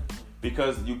 Yeah.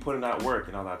 Because you put in that work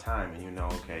and all that time, and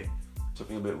okay, it took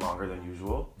me a bit longer than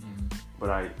usual, but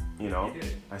I You did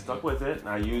it. I stuck with it, and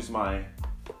I used my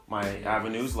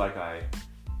avenues like I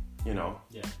Yeah.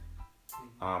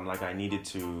 like I needed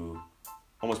to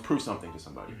almost prove something to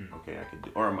somebody. Mhm. Okay, I could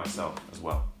do, or myself as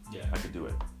well. Yeah. I could do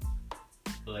it.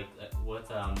 But like with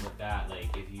that,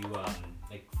 like if you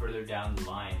like further down the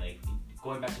line, like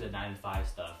going back to the 9 to 5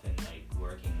 stuff and like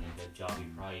working like a job you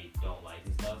probably don't like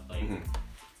and stuff, like Mhm.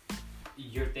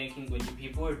 you're thinking when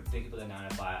people are thinking about the 9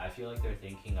 to 5, I feel like they're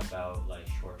thinking about like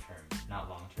short term, not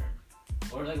long term,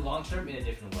 or like long term in a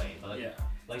different way. But like,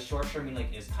 like short term, I mean,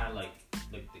 like it's kind of like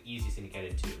the easiest thing to get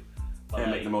into. But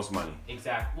And like, make the most money.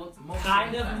 Exactly. Well, Most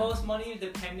kind of of the time. most money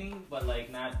depending, but like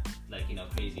not like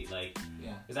crazy. Like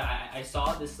Yeah. because I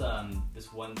saw this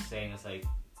this one saying, it's like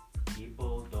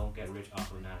people don't get rich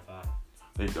off of 9 to 5.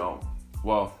 They don't.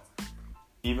 Well,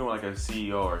 even like a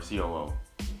CEO or COO,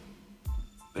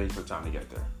 they took time to get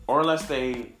there. Or unless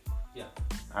they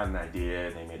had an idea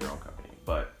and they made their own company.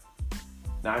 But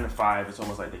 9 to 5, it's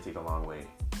almost like they take a long way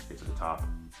to get to the top.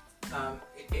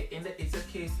 It's a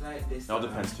case like this. It all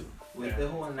depends too. With the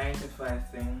whole 9 to 5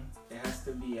 thing, it has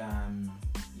to be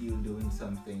you doing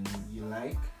something you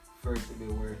like for it to be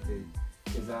worth it.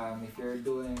 Because if you're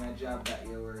doing a job that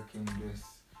you're working just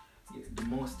the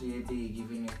most of your day,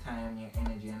 giving your time, your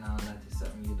energy, and all that to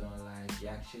something you don't like, you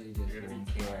actually just You're gonna won't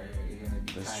be care. tired. You're gonna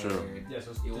be That's tired. true. Yeah,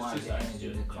 so You there's want two the sides energy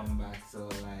to to it, come back. So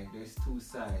like, there's two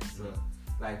sides. So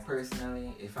like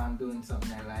personally, if I'm doing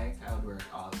something I like, I would work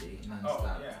all day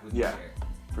non-stop. yeah. Wouldn't Yeah. care.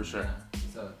 For sure. Yeah.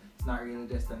 So it's not really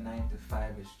just a 9 to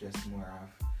 5. It's just more of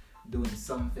doing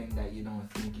something that you don't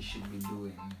think you should be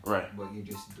doing, Right. but you're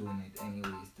just doing it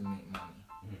anyways to make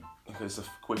money. Because it's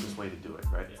the quickest way to do it,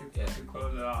 right? Yeah. To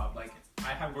close it off, like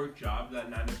I have worked jobs at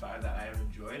 9 to 5 that I have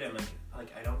enjoyed, and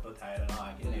like I don't feel tired at all.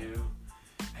 I can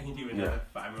do another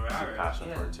 5 more Your hours. passion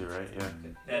Yeah. for it too, right?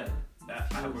 Yeah.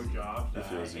 That I have worked jobs that I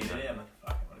feels hated easy. it. I'm like,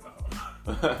 fuck, I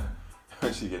want to go home.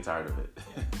 Once you get tired of it.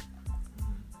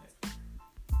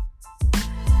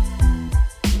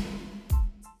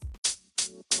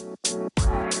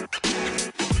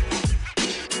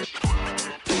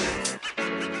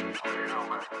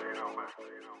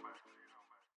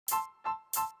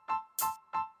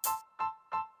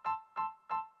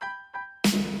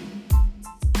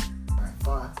 My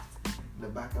thought, the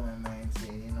back of my mind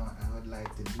saying, I would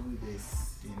like to do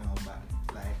this, but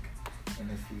like in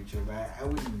the future, but I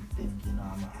wouldn't think, I'm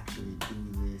gonna actually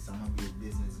do this. I'm gonna be a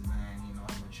businessman, I'm gonna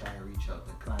try to reach out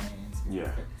to clients.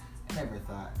 Yeah. I never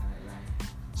thought that, like.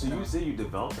 So you say you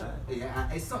developed that? Yeah,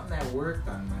 it's something I worked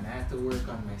on, man. I had to work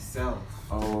on myself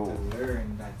Oh. to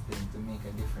learn that thing, to make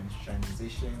a different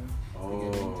transition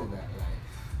to get into that life.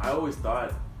 I always thought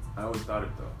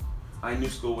it though. I knew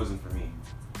school wasn't for me.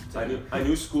 I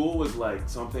knew school was like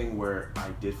something where I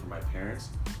did for my parents,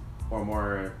 or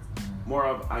more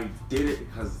of I did it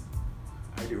because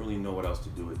I didn't really know what else to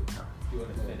do at the time. You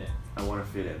want to fit in. I want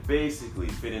to fit in, basically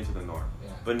fit into the norm. Yeah.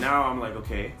 But now I'm like,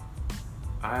 okay,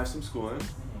 I have some schooling.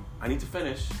 I need to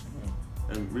finish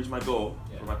and reach my goal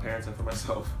for my parents and for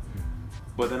myself.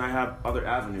 But then I have other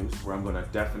avenues where I'm gonna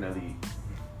definitely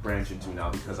branch into now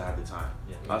because I have the time.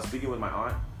 Yeah. I was speaking with my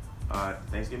aunt at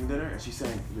Thanksgiving dinner, and she's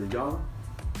saying, "You're young.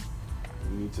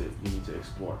 You need to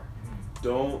explore.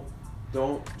 Don't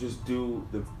just do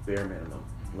the bare minimum.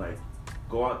 Like,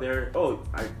 go out there. Oh,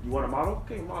 you want a model?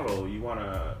 Okay, model. You want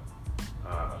to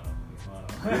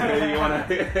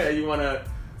you want to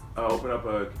open up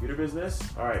a computer business?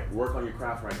 All right, work on your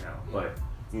craft right now. Yeah. But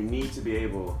you need to be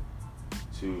able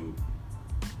to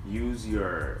use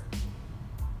your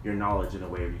knowledge in a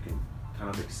way where you can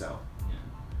kind of excel.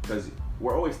 Because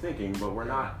we're always thinking, but we're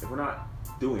not. If we're not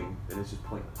doing, then it's just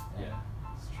pointless. Yeah.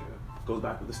 It's true. Goes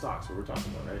back with the stocks, what we're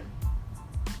talking about, right?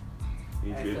 You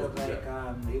need to I be able felt to do like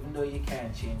that. even though you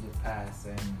can't change the past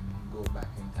and go back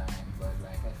in time, but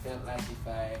like I felt like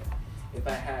if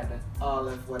I had all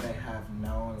of what I have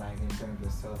now, like in terms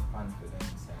of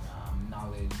self-confidence and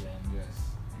knowledge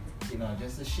and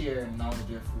just a sheer knowledge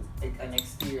of an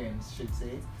experience, should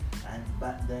say. And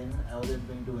back then, I would have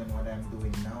been doing what I'm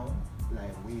doing now,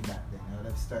 like way back then. I would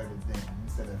have started then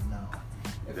instead of now.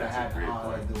 If That's a I had great all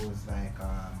point. of those like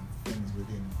things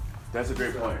within. That's a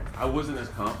great So- point. I wasn't as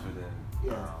confident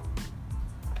Yeah.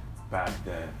 back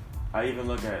then. I even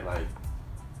look at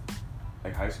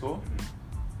like high school,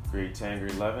 grade 10,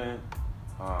 grade 11.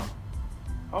 I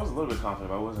was a little bit confident,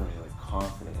 but I wasn't really like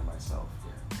confident in myself.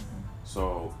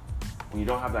 So when you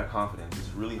don't have that confidence, it's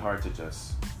really hard to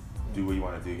just do what you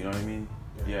want to do. You know what I mean?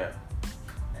 Yeah.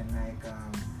 And like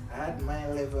I had my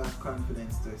level of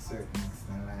confidence to a certain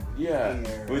extent, like with Yeah. the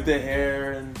hair, With the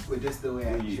hair and with just the way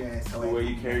I dress, how the I way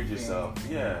you do carried my yourself.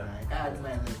 thing, Yeah. like I had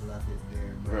my level of it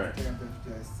there, but Right. in terms of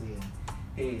just saying,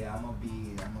 hey, I'm gonna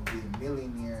be a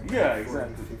millionaire. by Yeah, 40,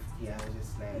 exactly. 50, I was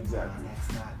just like, Exactly. no,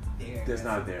 that's not there. That's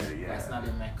not there, yeah. That's not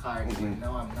in my card. Mm-mm.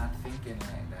 No, I'm not thinking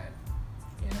like that.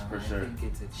 You know, For I sure. think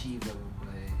it's achievable, but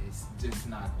it's just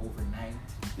not overnight.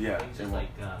 Yeah. I think just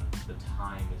like the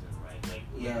time isn't right. Like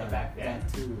Yeah, back then,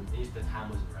 that too. it's just the time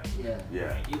wasn't right. Yeah. Yeah.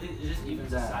 Right? It's just even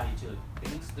That. society too.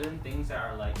 Like, certain things that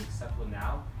are like acceptable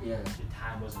now, Yeah, the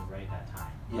time wasn't right that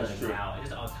time. Yeah. But That's like true. now, it's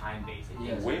just all time based. Like,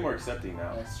 Yeah. things Way are- more accepting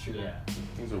now. that's true. Yeah.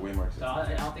 Things are way more So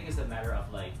accepting. I don't think it's a matter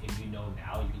of like if you know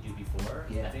now you can do before.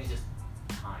 Yeah. I think it's just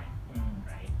time, Mm.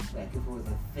 right? Like if it was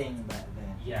a thing back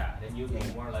then. Yeah. Then you'd be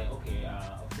Yeah. more like, okay,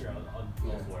 sure, I'll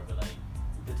go Yeah. for it. But like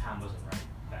the time wasn't right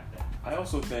back then. I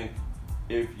also think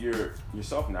if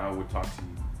yourself now would talk to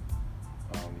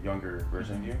younger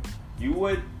version of you, you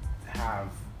would have,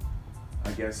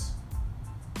 I guess,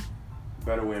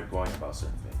 better way of going about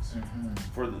certain things Mm-hmm.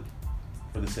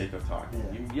 for the sake of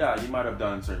talking. Yeah. You might have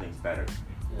done certain things better,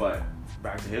 but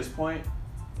back to his point,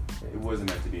 it wasn't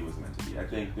meant to be. It wasn't meant to be. I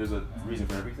think there's a reason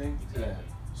for everything, Exactly.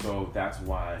 so that's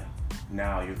why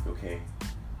now you're okay.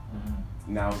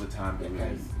 Mm-hmm. Now is the time to really.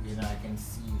 Because you know I can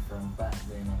see from back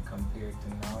then and compared to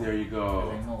now. There you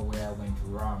go. Because I know where I went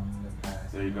wrong in the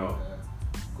past. There you go.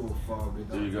 Go forward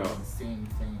without There you go. doing the same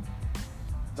thing.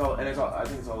 I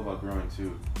think it's all about growing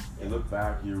too. You look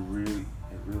back, it really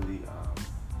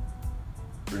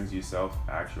brings you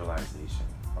self-actualization.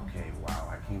 Okay,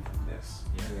 wow, I came from this.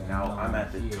 Yeah. Now I'm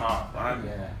at the here. top.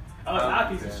 Yeah. Oh,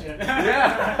 that piece of shit.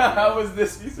 Yeah, I was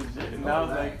this piece of shit. And now I'm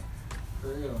like, for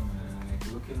real, man.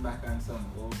 Like looking back on some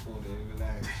old photos, you're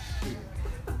like, shit,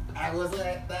 I was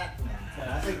like that now.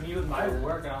 That's like me with my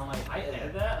work, and I'm like, I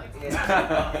did that? Like,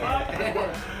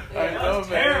 Yeah. I know, was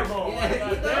man. terrible. Yeah, Like, you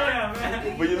know. damn,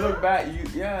 man. But you look back,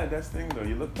 that's the thing though.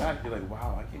 You look back, you're like,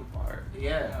 wow, I came far,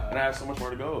 Yeah. and I have so much more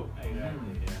to go.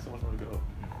 Exactly, yeah. So much more to go.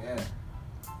 Yeah.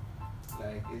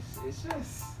 Like it's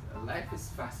just life is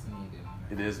fascinating. Man.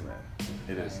 It is, man.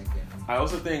 It is. Like, and- I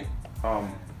also think,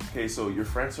 okay, so your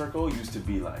friend circle used to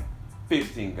be like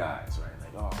 15 guys,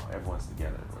 right? Like, oh, everyone's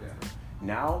together, or whatever.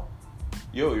 Now,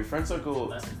 your friend circle,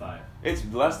 Less than 5. it's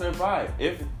less than 5.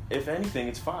 If anything,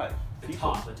 it's 5. The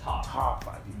top. Top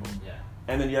 5 people. Yeah,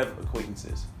 And then you have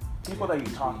acquaintances. People that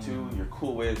you talk to, you're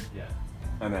cool with, yeah,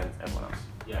 and then everyone else.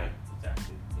 yeah,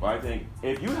 exactly. Well, I think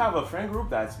if you have a friend group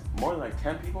that's more than like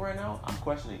 10 people right now, I'm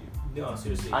questioning you. No,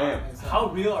 seriously. I am. How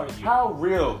real are you? How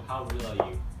real? How real are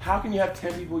you? How can you have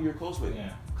 10 people you're close with? Yeah.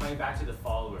 Coming back to the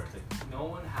followers, like no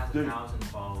one has Dude, 1,000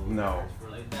 followers. no. For,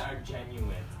 like, that are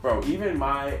genuine. Bro, even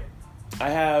I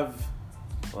have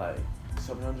like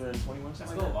 721, That's something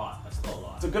still like a that. lot. That's still a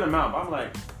lot. It's a good amount, but I'm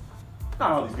like,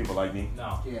 not all these people like me.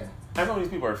 No. Yeah. I know these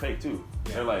people are fake too.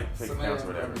 Yeah. They're like fake Some of accounts or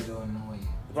them whatever. probably don't know you.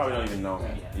 They probably don't even know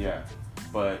me. Yeah.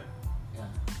 But Yeah.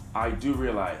 I do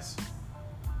realize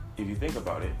if you think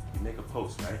about it, you make a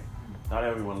post, right? Not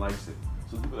everyone likes it.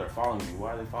 So the people that are following you,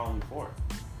 why are they following you for?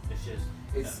 It's just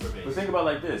It's- But think about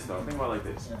it like this, though. Think about it like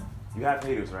this. Yeah. You have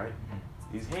haters, right?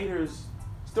 Mhm. These haters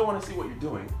still want to see what you're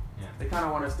doing. Yeah. They kind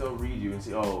of want to still read you and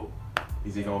see, oh,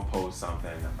 is he going to post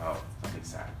something about something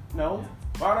sad? No.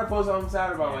 Why would I post something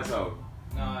sad about Yeah. myself?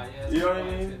 No, yeah, that's You know a what I good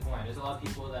point, mean? that's a good point. There's a lot of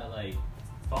people that like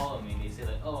follow me and they say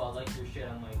like, oh, I like your shit.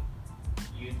 I'm like,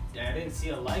 I didn't see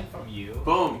a like from you.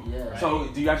 Boom. Yeah. So,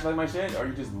 do you actually like my shit, or are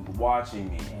you just watching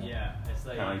me? Yeah, it's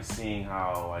like, Kind of like seeing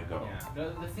how I go. yeah.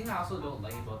 The thing I also don't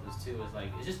like about this too is like,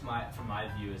 it's just from my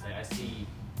view is like I see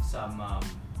some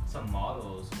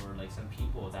models or like some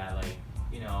people that like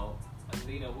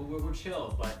we're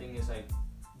chill, but the thing is like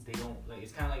they don't like.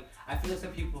 It's kind of like I feel like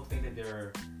some people think that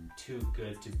they're too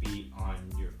good to be on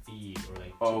your feed or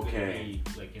like too good to be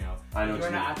like I know you're what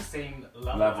you not mean. at the same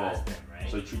level Level. as them, right?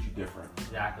 So they treat you different.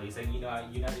 Exactly. It's like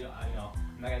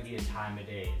I'm not gonna be a time of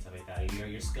day and stuff like that.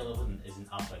 Your skill level isn't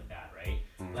up like that, right?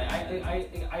 Mhm.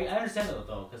 Like I understand that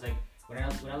though, because like when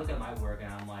I look at my work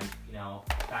and I'm like,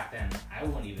 back then I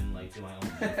wouldn't even like do my own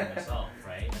shit for myself,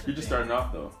 right? That's the You're just thing. starting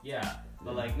off though. Yeah,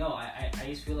 but like no, I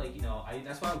just feel like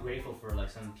that's why I'm grateful for like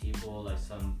some people, like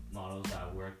some models that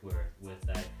I work with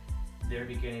that they're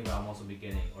beginning, but I'm also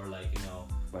beginning, or like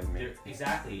Like me.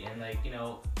 exactly, and like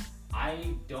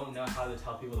I don't know how to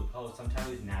tell people to pose. Sometimes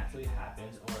it naturally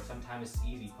happens, or sometimes it's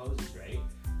easy poses, right?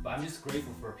 But I'm just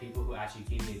grateful for people who actually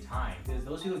give me time, because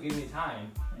those people give me time.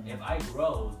 If I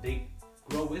grow, they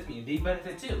grow with me, and they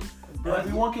benefit too. Bro,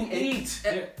 everyone can eat.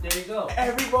 There you go.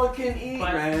 Everyone can eat,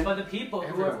 man. But the people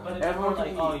who are, Everyone like,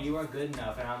 can oh, eat. you are good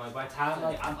enough, and I'm like, by the time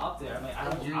like I'm up there, I'm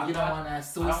like, You don't want to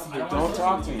associate. don't Don't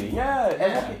talk to me. Yeah,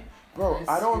 Yeah. bro.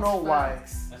 I don't know why.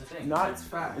 That's the thing. Not. It's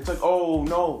facts. It's like, oh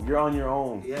no, you're on your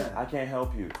own. Yeah. I can't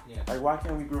help you. Yeah. Like, why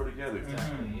can't we grow together?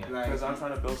 Exactly. Yeah. Like, Because I'm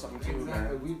trying to build something too,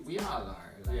 exactly. man. We all are.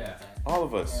 Like Yeah. that. All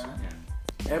of us.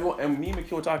 Yeah. Everyone, and me and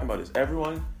McKee were talking about this.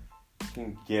 Everyone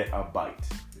can get a bite.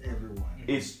 everyone.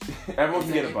 It's everyone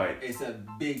can get a bite. It's a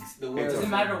big. The It world doesn't is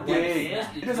matter what big. it is.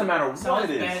 It doesn't matter Someone's what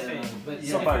it is. benefiting, but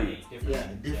Somebody.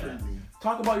 differently.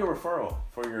 Talk about your referral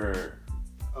for your.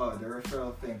 Oh, the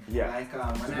referral thing. Yeah. Like It's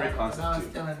a when great I concept was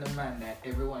too. telling the man that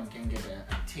everyone can get a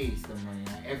taste of money.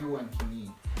 Like everyone can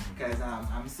eat. Because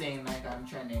I'm saying like I'm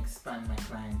trying to expand my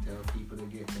clientele, people to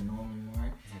get to know me more.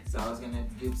 So I was gonna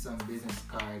give some business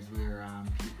cards where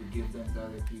people give them to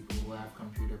other people who have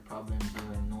computer problems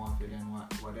or know of it and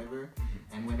whatever.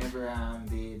 And whenever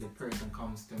the person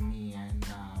comes to me and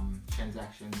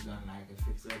transactions done, like a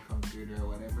fix their computer or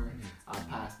whatever, I'll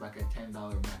pass back a $10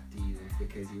 back to you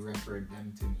because you referred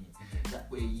them to me. That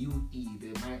way you eat.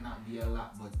 It might not be a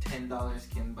lot, but $10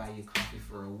 can buy you coffee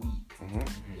for a week.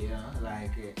 You know,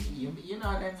 like you know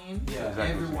what I mean? Yeah, exactly.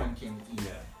 Everyone can eat.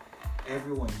 Yeah.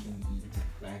 Everyone can eat.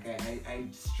 Like I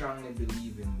strongly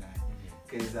believe in that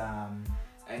because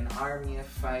an army of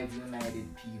 5 united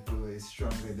people is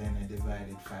stronger than a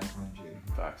divided 500.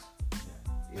 Facts.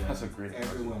 Yeah. That's a great.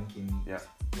 Everyone can eat. Yeah.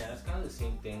 Yeah, it's kind of the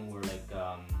same thing where like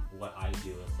what I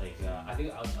do. It's like I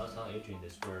think I was telling Adrian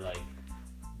this where like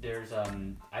there's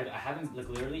I haven't like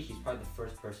literally he's probably the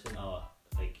first person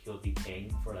like he'll be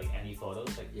paying for like any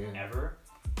photos like ever,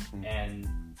 and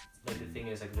like the thing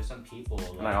is like there's some people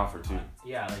like, And I offer too.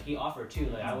 Yeah, like he offered too.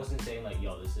 Like I wasn't saying like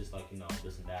yo this is like you know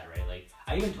this and that right. Like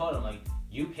I even told him like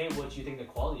you pay what you think the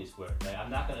quality is worth. Like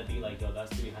I'm not gonna be like yo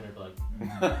that's 300 but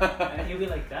like and he'll be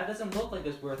like that doesn't look like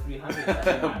it's worth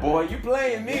 300. Boy, you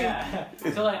playing me. Yeah.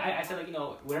 So like I said like you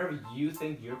know whatever you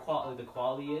think your the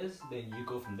quality is then you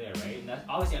go from there right. And that's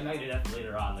obviously I'm not gonna do that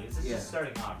later on. Like it's just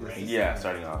starting off right. Yeah,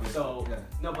 starting off. So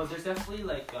no, but there's definitely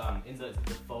like in the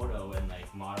photo and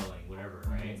like modeling whatever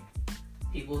right.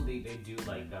 People they do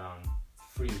like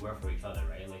free work for each other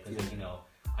right like 'cause like you know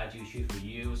I do shoot for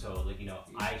you so like you know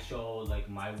I show like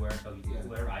my work of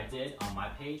whatever I did on my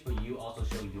page but you also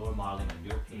show your modeling on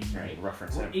your page right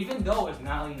Reference him. even though it's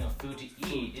not you know food to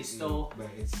eat it's still but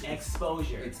it's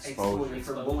exposure it's exposure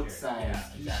for both sides. yeah,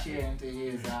 He's exactly. sharing to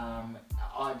his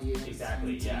audience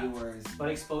Exactly, and to yeah. yours. But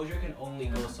exposure can only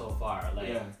go so far.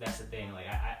 Like that's the thing. Like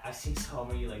I've seen so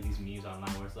many like these memes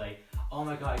online where it's like, oh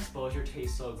my god, exposure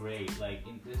tastes so great. Like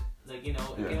in this, like you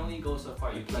know, it can only go so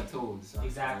far. You plateaus.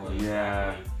 Exactly.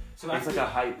 Yeah. Exactly. So It's like a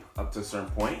hype up to a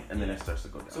certain point, and then it starts to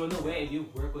go down. So in a way, if you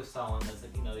work with someone that's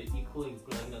like you know equally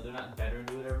like you know they're not better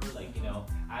than you whatever like you know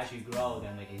as you grow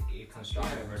then like it comes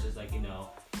stronger versus like you know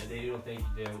if they don't think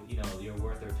they're you know you're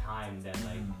worth their time then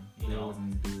like you they know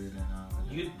wouldn't do it and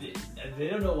all. they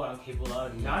don't know what I'm capable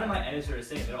of. None of my editors are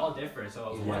saying they're all different.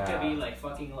 So one could be like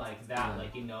fucking like that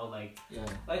like you know like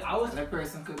like I was and that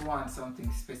person could want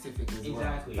something specific as well.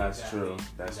 Exactly. That's true.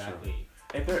 That's true.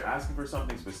 If they're asking for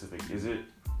something specific,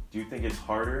 do you think it's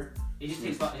harder? It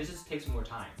just takes more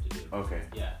time to do. Okay.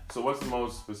 Yeah. So what's the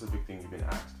most specific thing you've been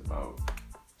asked about?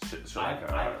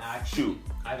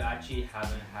 I've actually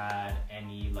haven't had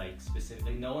any like specific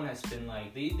like no one has been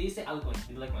like they say I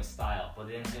like my style but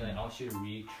they didn't say like I want you to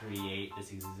recreate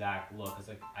this exact look. It's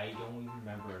like I don't even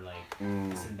remember like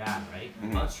this and that right.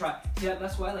 I'll try. See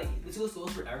that's why like this goes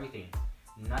for everything.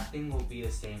 Nothing will be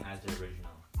the same as the original.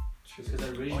 Because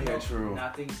the original,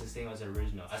 nothing's the same as the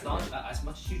original. As long as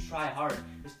much as you try hard,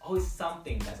 there's always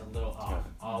something that's a little off.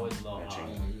 Always a little off.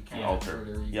 You can't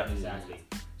alter. Yeah, exactly.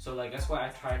 So like that's why I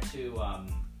try to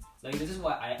like this is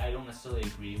what I don't necessarily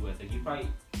agree with. Like you probably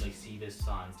like see this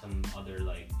on some other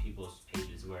like people's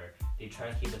pages where they try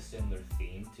to keep a similar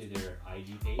theme to their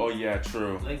IG page. Oh yeah,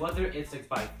 true. Like whether it's like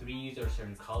by threes or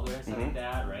certain color and stuff like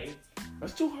that, right?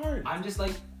 That's too hard. I'm just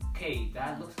like, okay,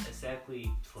 that looks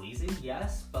aesthetically pleasing,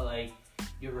 yes, but like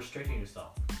you're restricting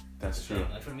yourself. That's true.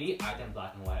 Like for me, I've done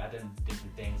black and white. I've done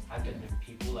different things. I've done different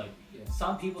people. Like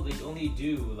some people, they only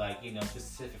do like you know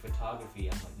specific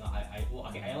photography. I'm like, no,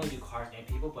 I only do cars and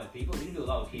people, but people we can do a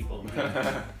lot of people.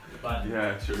 But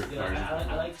yeah, true. You know,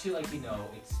 I like to like you know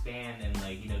expand and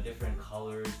like you know different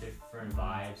colors, different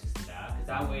vibes, this and that. Because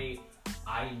that way,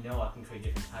 I know I can create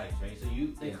different types, right? So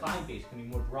the client base can be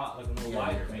more broad, like more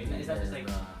wider, right? It's not just like,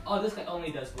 oh, this guy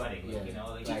only does wedding, like, you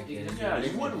know, like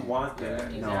you wouldn't want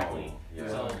that. Exactly. No.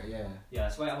 So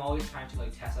that's why I'm always trying to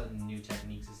like test out new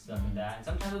techniques and stuff like that. And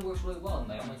sometimes it works really well, and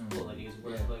like I'm like cool, like it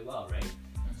works really well, right?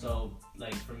 So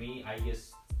like for me, I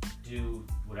just do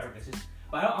whatever. It's just,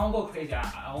 but I don't go crazy.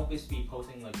 I won't just be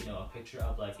posting like you know a picture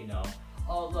of like you know.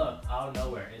 Oh look, out of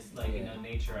nowhere, it's like you know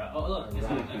nature. Oh look, it's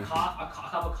like a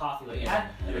cup of coffee. Like it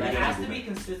has to be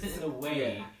consistent in a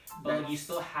way, but like, you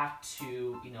still have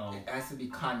to, you know. It has to be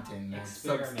content,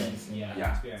 experiment. Substance.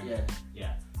 Experiment.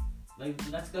 Yeah. Like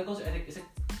that goes. I think it's like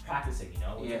practicing, you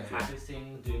know? When Yeah. you're practicing,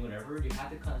 doing whatever, you have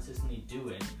to consistently do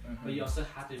it. But you also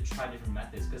have to try different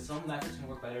methods because some methods can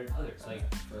work better than others.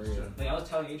 For real. Like I was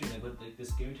telling Adrian, like with the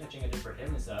screen touching I did for him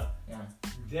and stuff, Yeah.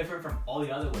 different from all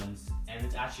the other ones, and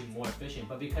it's actually more efficient.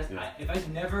 But because Yeah. if I'd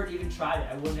never even tried it,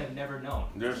 I wouldn't have never known.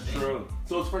 That's true.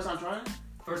 So it's first time trying?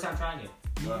 First time trying it.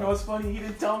 You know what's funny? He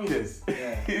didn't tell me this.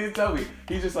 Yeah. He didn't tell me.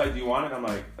 He's just like, do you want it? I'm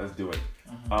like, let's do it.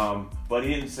 But he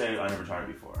didn't say, I never tried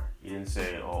it before. He didn't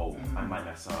say, oh, I might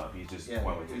mess up. He just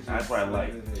went with it. That's what I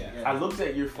like. Yeah. I looked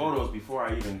at your photos before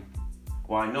I even,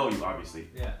 well, I know you obviously,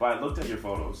 Yeah. but I looked at your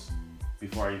photos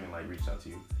before I even like reached out to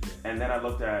you. Yeah. And then I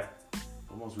looked at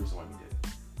the most recent one you did.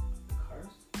 The cars?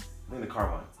 I think the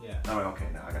car one. Yeah. I'm like, okay,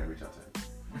 now I gotta reach out to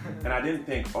him. And I didn't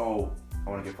think, oh, I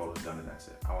want to get photos done and that's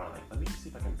it. I want to like, let me see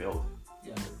if I can build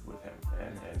with him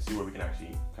and see where we can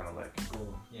actually kind of like,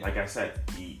 Yeah. like I said,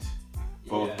 eat.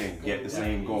 Both Yeah. can get the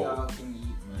same We goal. all can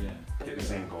eat, man. Yeah. Get the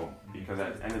same goal. Because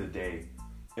at the end of the day,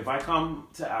 if I come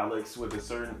to Alex with a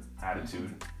certain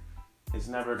attitude, it's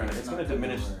never gonna. It's gonna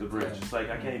diminish the bridge. Yeah. It's like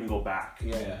I can't even go back.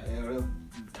 Yeah, it will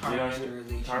tarnish the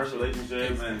relationship. Tarnish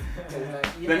relationship, and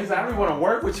Yeah. then he's like, I don't even want to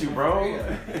work with you, bro.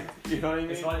 Yeah. You know what I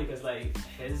mean? It's funny because like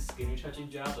his skin touching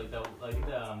job, like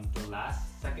the last,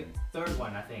 third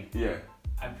one, I think. Yeah.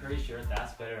 I'm pretty sure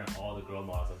that's better than all the girl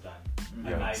models I've done. I'm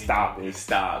Yo, not even stop joking. it.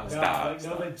 Stop. No, Stop. like,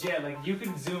 no, legit. Like you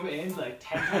can zoom in like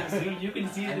 10 times zoom. You can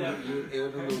see And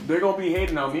them. They're gonna be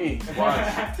hating on me.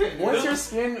 Watch. What's your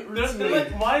skin They're routine?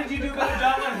 like, why did you do a better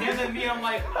job on him than me? I'm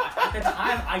like, at the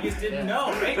time, I just didn't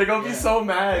know, right? They're gonna be so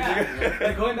mad. Yeah.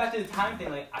 Like going back to the time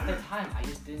thing, like at the time, I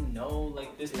just didn't know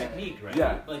like this technique, right?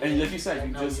 Yeah. Like, And like you said,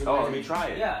 you No, just, you're oh, right. let me try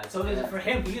it. yeah. So for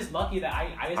him, he is lucky that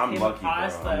I just I'm came lucky,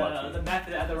 across bro. I'm lucky. the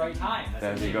method at the right time. That's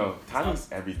There the you thing. go. Timing's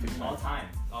everything. All Man. time.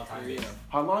 Yeah. Based.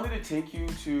 How long did it take you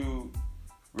to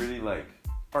really like?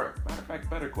 Or matter of fact,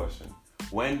 better question.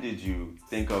 When did you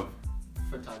think of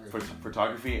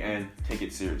photography and take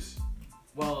it serious?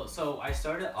 Well, so I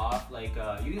started off like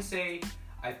you can say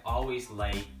I've always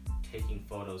liked taking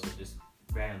photos of just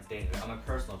random things like, on my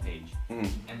personal page,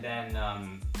 and then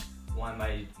when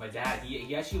my dad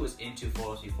he actually was into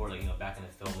photos before, like back in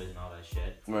the film days and all that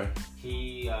shit. Right.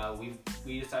 He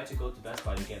we decided to go to Best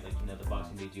Buy to get like the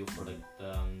Boxing Day deal for like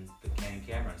the Canon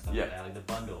camera and stuff like that, like the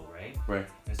bundle, right? Right.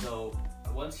 And so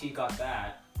once he got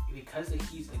that, because like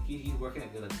he's working at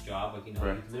a job, like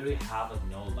Right. you literally have like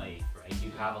no life, right? You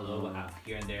have a little app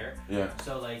here and there. Yeah.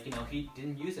 So like he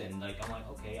didn't use it, and like I'm like,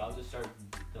 okay, I'll just start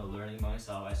learning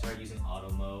myself. I started using auto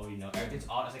mode, everything's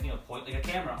auto. It's like point like a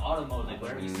camera, auto mode, like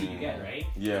whatever you see you get, right?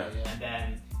 Yeah. And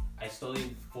then I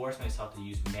slowly forced myself to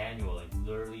use manual, like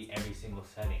literally every single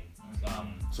setting.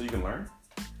 So you can learn.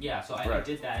 Yeah, so I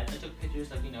did that. I took pictures,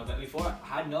 but before I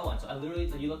had no one. So I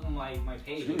literally, you look on my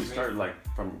page. You really started like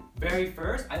from. Very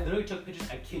first, I literally took pictures.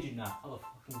 I kid you not, of a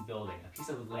fucking building, a piece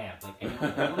of lamp, like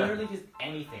anything, like, literally just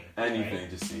anything. Anything, right?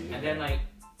 just see. And then I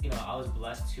was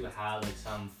blessed to have like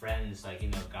some friends,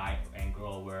 guy and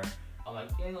girl, where I'm like,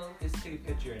 yeah, let's take a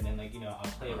picture, and then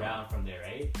I'll play around from there,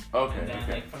 right? Okay. And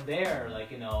then from there,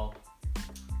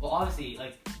 well, obviously,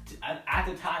 at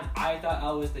the time, I thought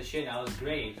I was the shit and I was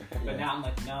great. But now I'm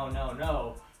like,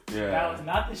 no. Yeah. That was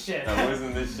not the shit. That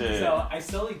wasn't the shit. So I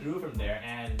slowly grew from there.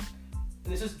 And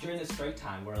this was during the strike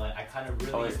time where, I kind of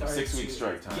really started 6 week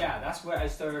strike time. Yeah, that's where I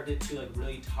started to,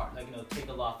 really take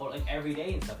a lot of photos, every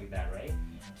day and stuff like that, right?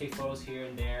 Take photos here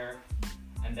and there.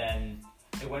 And then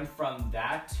it went from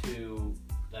that to,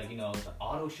 the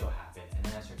auto show happened. And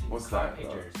then I started taking car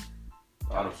pictures.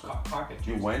 Auto show. Car pictures.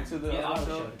 You went to the auto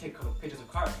show? show to take pictures of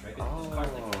cars, right? Because the cars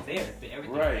there,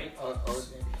 everything, right?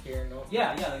 Here, no.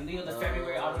 Yeah, the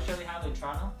February auto show they have in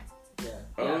Toronto. Yeah.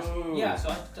 Oh. Yeah, so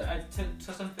I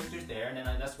took some pictures there, and then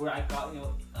that's where I got,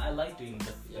 I like doing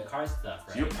the car stuff,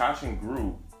 right? So your passion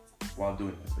grew while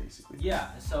doing this, basically.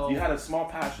 Yeah, so you had a small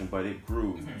passion, but it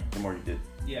grew the more you did.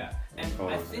 Yeah, and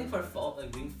photos I think for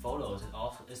doing photos,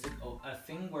 it's a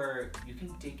thing where you can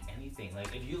take anything.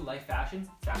 Like if you like fashion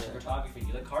photography,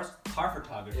 you like car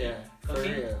photography,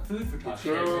 cooking, food photography,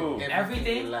 True.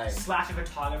 everything slash a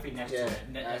photography next to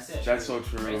it. That's it. That's so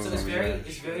true. Right? So it's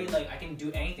very like I can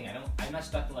do anything. I'm not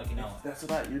stuck to That's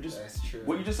about you're just. That's true.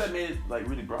 What you just said made it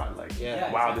really broad. Like,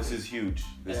 Yeah, wow, exactly. this is huge.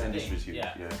 This industry is huge.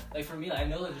 Yeah. Yeah. Like for me, I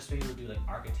know that just people do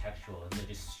architectural and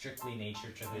just strictly nature,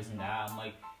 strictly this and that. I'm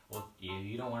like, well,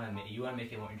 you don't want to. You want to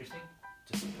make it more interesting.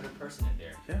 Just put a person in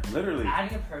there. Yeah, literally.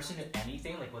 Adding a person to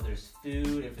anything, whether it's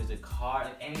food, if there's a car,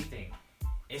 anything,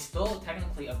 it's still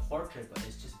technically a portrait, but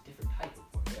it's just a different type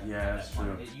of portrait. Yeah, that's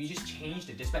true. You just changed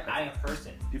it just by adding a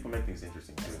person. People make things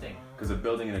interesting That's too. the thing. Because a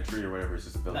building and a tree or whatever is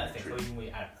just a building That's and the a thing. tree. But when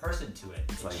you add a person to it,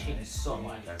 it like- changes so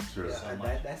much. That's true. Yeah, So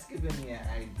much. that's giving me an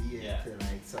idea Yeah. to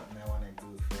like something I want to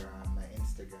do for my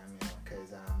Instagram,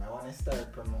 because I want to start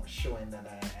showing that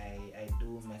I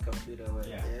do my computer work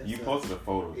Yeah. there. You so- posted a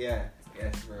photo. Yeah,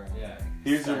 yes, bro. Yeah. Like,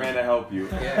 Here's your man to help you.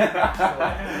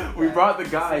 Yeah. We brought the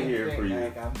guy Same here thing, for you.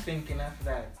 Like, I'm thinking of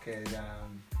that because,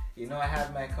 I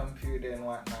have my computer and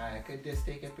whatnot. I could just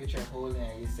take a picture holding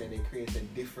it. You said it creates a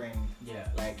different, Yeah.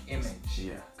 like, image.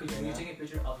 Yeah. Because when You you know? take a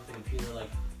picture of the computer, like,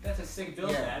 that's a sick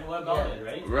build, Yeah. man. What about Yeah. it,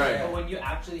 right? Right. But when you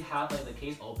actually have like the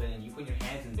case open and you put your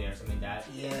hands in there or something like that,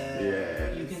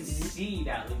 Yeah. you can see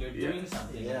that like you're Yeah. doing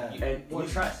something. Yeah. You, And more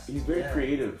trust. He's very Yeah.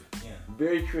 creative. Yeah.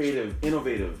 Very creative,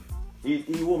 innovative.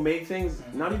 He will make things,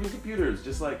 not even computers,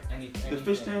 just like Anything. the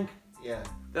fish tank. Yeah.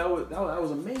 I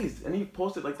was amazed. And he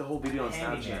posted like the whole video on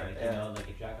Handyman, Snapchat. like, Yeah. you know, like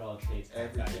a jack of all trades. kind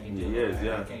of guy. Everything. You can do He is,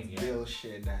 yeah. everything, yeah. Build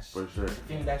shit. That's, For sure. I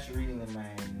think that's really my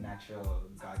natural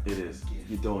God It is. gift.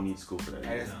 You don't need school for that.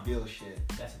 I just No. build shit.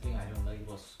 That's the thing I don't like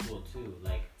about school too.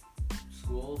 Like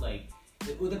school, like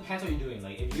it depends what you're doing.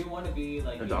 Like if you want to be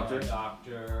like A a doctor?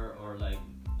 doctor or like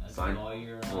a Sci-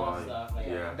 lawyer and all that stuff. Like,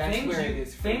 Yeah. That's things where you, it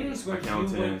is for things you. where you would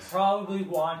Accountants. probably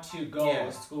want to go Yeah.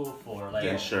 to school for. Like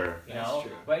Yeah, sure. you That's know,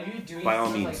 true. but if you're doing By all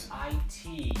stuff means. like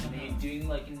IT, and you're doing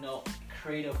like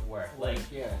creative work, like.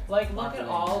 yeah. Like look at Modeling,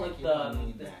 all like, like you don't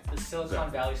need that. the Silicon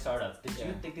Exactly. Valley startup. Did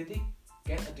Yeah. they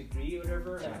get a degree or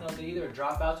whatever? Like, Yeah. no, they either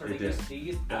dropouts or They they did. just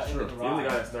That's out in true. the You're the guy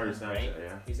garage. that started Snapchat, Right?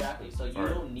 yeah. Exactly. So you Or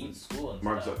don't need school and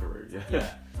Mark stuff. Zuckerberg, yeah.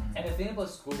 Yeah. And the thing about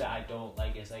school that I don't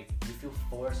like is like you feel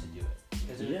forced to do it.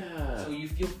 Because Yeah. So you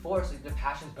feel forced, like the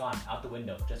passion's gone out the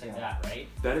window, just like Yeah. that, right?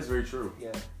 That is very true.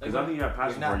 Yeah. Because I think you have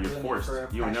passion for it, you're doing it forced. for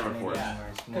a You were never passion forced. anymore.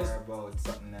 It's more about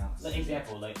something else. Like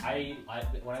example, like I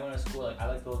when I went to school, like I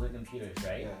like building computers,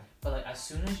 right? Yeah. But like as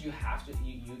soon as you have to,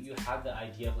 you have the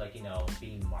idea of like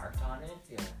being marked on it.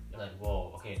 Yeah. You're like,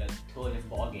 whoa, okay, that's totally different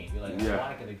ball game. You're like, Yeah. I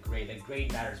want to get a grade. The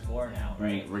grade matters more now,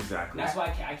 right? Exactly. That's why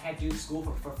I can't do school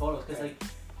for photos because like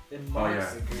the Oh,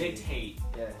 marks yeah. dictate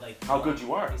Yeah. like How good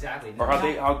you are. exactly Or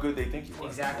how good they think you are.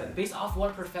 exactly Yeah. based off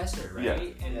one professor, right?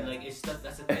 Yeah. And Yeah. like it's that's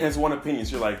the And thing. it's one opinion.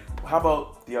 So you're like, how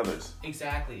about the others?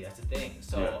 Exactly, that's the thing.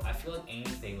 So Yeah. I feel like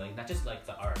anything, like not just like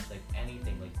the arts, like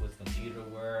anything, like with computer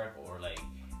work or like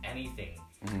anything.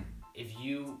 Mhm. If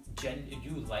you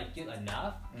like it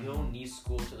enough, you don't need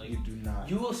school to like. You do not.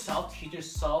 You will self-teach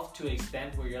yourself to an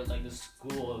extent where you're like the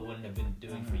school wouldn't have been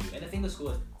doing for you. And the thing with school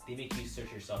is they make you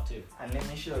search yourself too. And let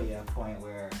me show you a point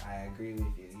where I agree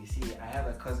with you. You see, I have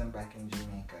a cousin back in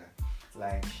Jamaica.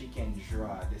 Like, she can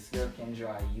draw. This girl can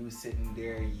draw you sitting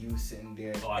there,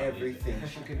 Oh, I believe it. everything.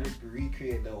 She could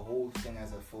recreate the whole thing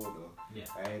as a photo. Yeah.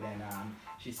 Right? And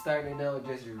she started out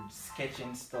just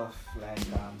sketching stuff like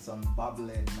some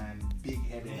bobblehead man, big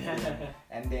headed.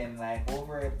 And then like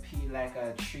over a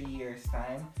 3 years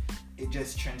time, it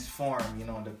just transformed. You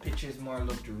know, the pictures more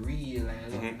looked real and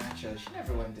it looked natural. She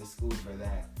never went to school for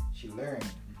that. She learned.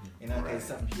 You know, because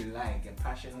Right. something she liked, a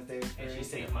passion was there for And she it.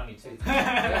 saved money too.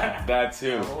 Yeah. That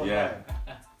too. A whole Yeah.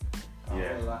 lot. A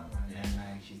Yeah. whole lot, man. And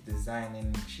like she's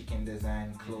designing, she can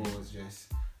design clothes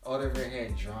just out of her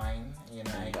head, drawing, you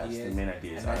know, And that's the ideas. main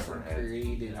idea. It's And out that's of her some head.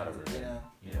 creative, Out of her you head. know.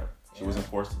 Yeah. She Yeah. wasn't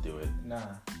forced to do it. Nah.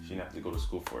 She didn't have to go to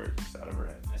school for it. It's out of her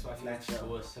head. That's why I feel like That's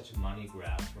school is such a money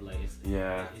grab for like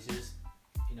Yeah. it's just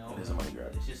It is a money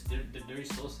grab. It's just they're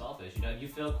so selfish. You know, if you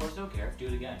fail a course, don't care. Do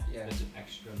it again. Yeah. It's an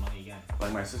extra money again.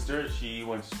 Like my sister, she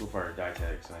went to school for her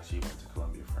dietetics and then she went to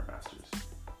Columbia for her master's.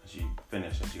 And she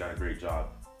finished and she got a great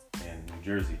job in New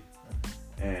Jersey.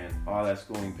 And all that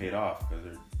schooling paid off because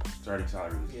her starting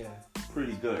salary was Yeah.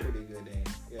 pretty good. Pretty good,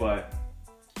 eh? Yeah. But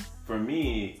for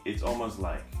me, it's almost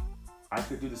like I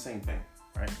could do the same thing,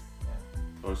 right? Yeah.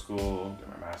 Go to school, get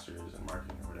my master's in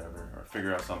marketing or whatever, or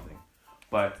figure out something.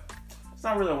 But it's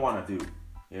not really what I want to do.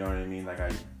 You know what I mean? Like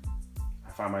I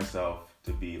find myself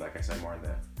to be, like I said, more in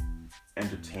the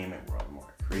entertainment world,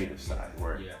 more creative side,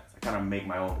 where Yeah. I kind of make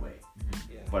my own way.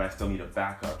 Yeah. But I still need a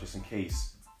backup just in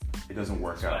case it doesn't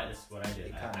work out. That's what I did.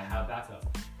 It I kinda- have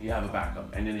backup. You have a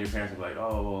backup, and then your parents will be like,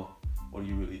 "Oh, well, what are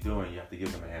you really doing?" You have to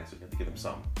give them an answer. You have to give them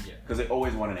something, Yeah. because they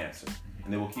always want an answer,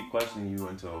 and they will keep questioning you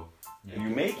until Yeah. if you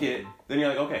make it. Then you're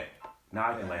like, "Okay,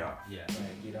 now I can lay off." Yeah.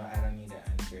 Like, I don't need to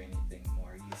answer anything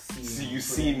more. You see See, me. you put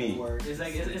see in the me. work. It's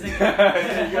like There it's you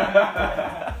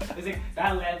like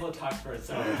that land will talk for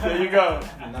itself. go.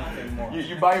 Nothing more.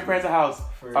 You buy your parents a house.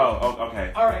 For Oh,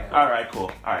 okay. All right. Cool. All right,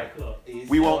 cool. All right. Cool. You We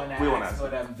still won't- wanna we won't ask answer.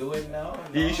 what I'm doing now.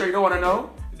 You sure you don't want to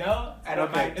know? No, I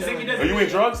don't mind. It's like he doesn't. Are you in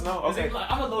drugs? No. It's Okay.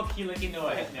 like, I'm a low key, like, a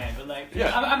hitman, but like,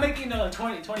 Yeah. I'm making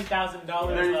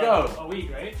 $20,000 There you go. a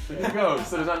week, right? There you go.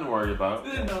 So there's nothing to worry about.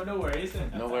 No worries.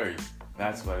 No worries.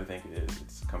 That's what I think it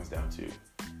is. It comes down to,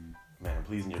 man,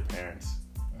 pleasing your parents,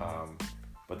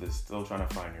 but they're still trying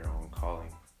to find your own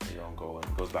calling, your own goal. And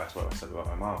it goes back to what I said about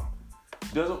my mom.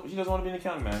 She doesn't want to be an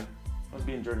accountant, man. She wants to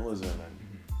be in journalism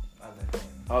and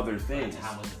other things. But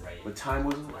time wasn't right. But time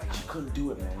wasn't right. She couldn't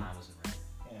do it, man. Time wasn't right.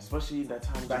 Yeah. Especially that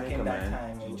time in Back Jamaica, in that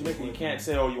man. time, Jamaica, you can't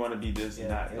say, oh, you want to be this and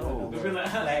that. No.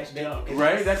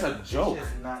 Right? That's a joke. It's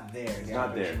just not there. It's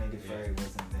not there. The opportunity for it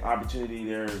wasn't there. Opportunity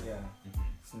there Yeah.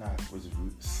 It's not. was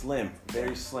slim,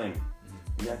 very slim.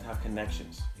 You have to have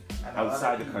connections. And outside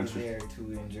a lot the of country. people there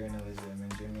too in journalism in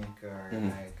Jamaica are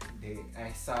Mhm.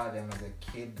 I saw them as a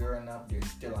kid growing up. They're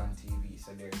still on TV,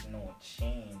 so there's no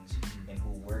change in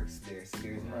who works there. So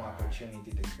there's no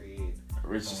opportunity to create.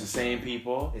 It's just the same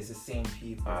people. It's the same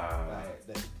people.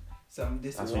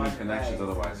 This That's when one you connections. guy is a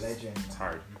Otherwise, legend. it's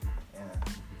hard. Yeah,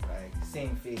 like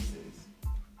same faces.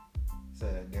 So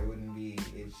there wouldn't be.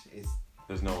 It's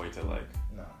There's no way to like.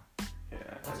 no. Yeah.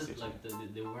 Plus, I see it's what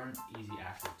like they weren't easy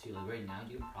access too. Like right now,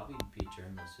 you can probably be a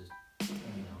journalist. Just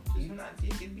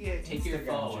You could be a take your Instagram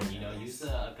phone. journalist. Use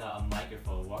a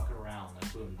microphone. Walk around.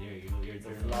 Like boom, there you're The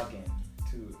journalist. vlogging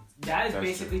too. That is That's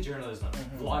basically journalism.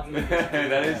 Mhm. Vlogging.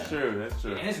 that is true. That's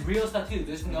true. And it's real stuff too.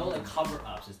 There's no like cover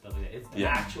ups and stuff like that. It's the Yeah.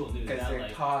 actual news. Because Not they're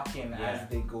like talking Yeah. as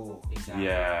they go. exactly.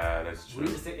 Yeah, that's true.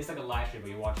 It's like a live stream,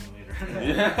 but you're watching it later.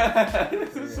 Yeah,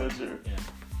 this is so true. Yeah.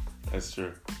 That's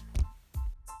true.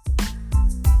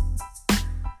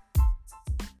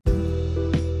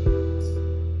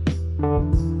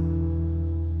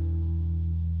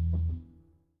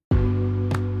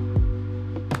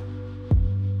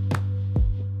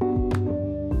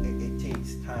 It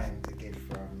takes time to get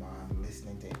from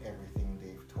listening to everything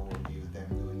they've told you, them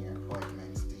doing your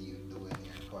appointments, to you doing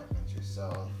your appointments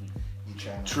yourself. You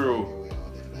trying to True. find your way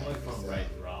out in life More from yourself. right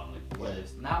and wrong. Like what Yeah.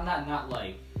 is not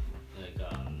like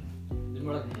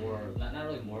more like not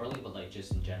really morally, but like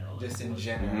just in general. Like, Just in what-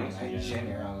 general, Mhm. like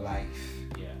general life.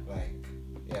 Yeah.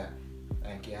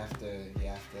 Like you have to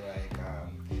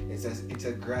it's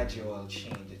a gradual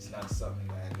change. It's not something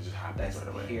It just that's happens right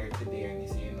away. here today and you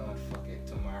say, you know what, fuck it,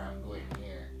 tomorrow I'm going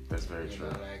here. That's very You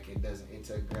true. know, like it's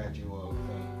a gradual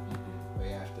thing where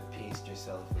you have to pace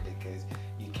yourself with it because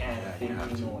you can't Yeah, think you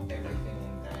have you to. know everything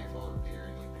in life out there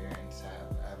and your parents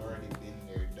have. I've already been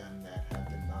there, done that, have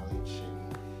the knowledge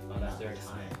and Oh, that's not their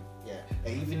listening. time. Yeah,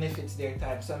 and even if it's their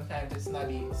time, sometimes it's not.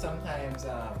 Sometimes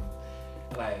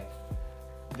like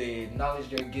the knowledge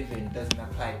they're given doesn't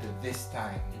apply to this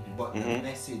time, but the Mhm.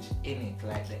 message in it,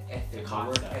 like the ethic, The the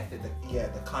work concept.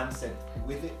 ethic, the concept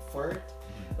with it for it,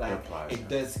 like applies, it yeah.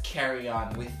 does carry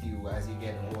on with you as you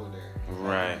get older.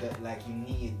 Right. Like you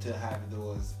need to have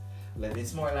those. Like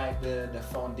it's more like the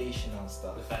foundational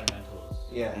stuff. The fundamentals.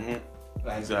 Yeah. Mhm.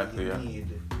 Like Exactly, you yeah.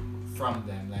 need from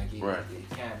them. Like it, Right. it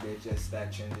can't be just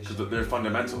that transition. Because they're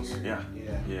fundamentals. Yeah.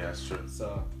 Yeah. Yeah, that's true.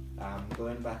 So,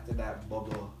 going back to that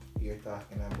bubble you're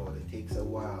talking about, it takes a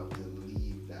while to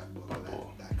leave that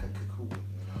bubble. That cocoon,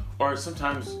 you know? Or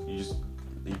sometimes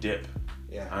you dip.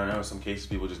 Yeah. I don't know. In some cases,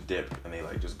 people just dip and they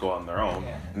like just go on their own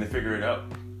Yeah. and they figure it out,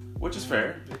 which is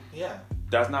fair. Yeah.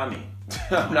 That's not me.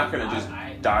 I'm not gonna just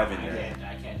dive in there.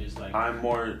 I can't just like. I'm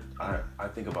more. I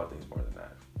think about things more than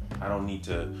that. I don't need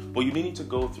to. Well, you need to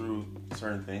go through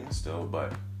certain things still,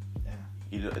 but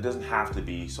Yeah. it doesn't have to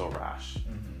be so rash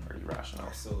Mm-hmm. or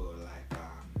irrational. So, like,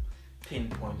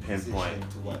 pinpoint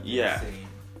Pinpoint. to what Yeah. they're saying.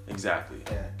 Exactly.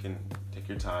 Yeah. You can take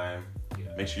your time.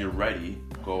 Yeah. Make sure you're ready.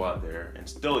 Go out there and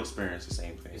still experience the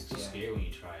same It's things. just Yeah. scary when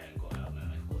you try and go out, man.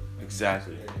 Like, what?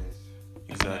 Exactly. It is.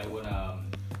 Exactly. When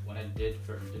I did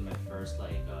my first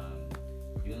like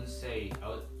you wouldn't say I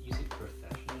would use a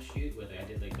professional shoot where I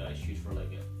did like a shoot for like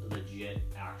a legit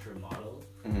actor model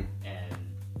Mhm. and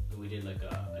we did like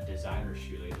a designer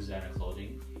shoot, like designer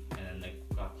clothing, and then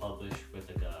like got published with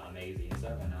like a magazine and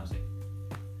stuff, and I was like,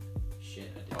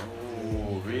 shit, I did.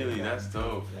 Oh, really? That's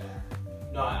dope. Yeah.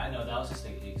 No, I know that was just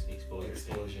like exposure.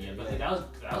 Exposure, Thing. Yeah, but yeah.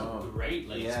 like, that was Oh. great.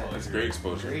 Like Yeah. exposure. That's great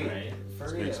exposure. Great. Right? For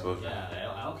It's real. great exposure.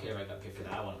 Yeah, I don't care if I got paid for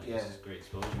that one. Like, Yeah. this is great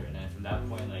exposure. And then from that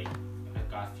point, like, I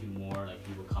got a few more like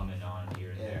people coming on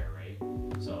here and Yeah. there, right?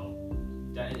 So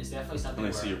that is definitely something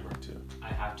And I where see your work too. I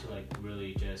have to like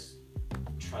really just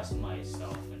trust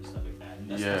myself and stuff like that. And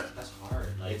Yeah. that's hard.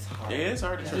 Like, It's hard. It is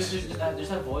hard to Yeah. trust. there's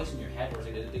that voice in your head where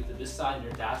it's like this side and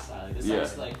your that side. Like this Yeah.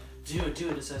 side's like, dude,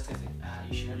 this side's like,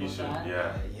 you sure You about should. that?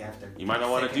 Yeah. You have to. You might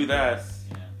not wanna second do that. guess.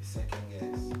 Yeah. Second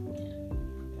guess.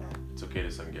 It's okay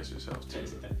to second guess yourself So too.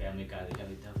 it's like that Family Guy. They have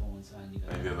the devil on one side, and you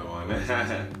got And the other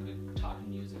one. Talking hot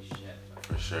news and shit.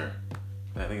 For sure.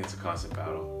 I think it's a constant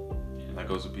battle. Yeah. And that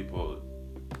goes with people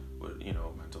with,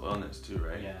 mental illness too,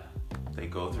 right? Yeah. They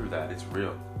go through that. It's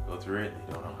real. Go through it.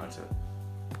 They don't know how to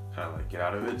kind of like get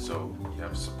out of it. So you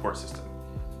have a support system.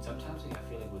 Sometimes I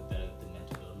feel like with the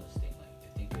mental illness thing, like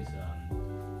I think it's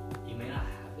you may not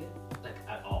have it like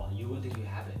at all. You wouldn't think you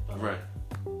have it, but like,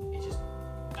 it just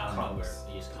out of nowhere.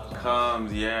 It just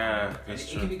comes. Yeah. And It's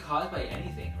it true. can be caused by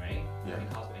anything, right? Yeah. It can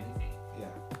be caused by anything. Yeah.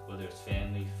 Whether it's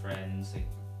family, friends, like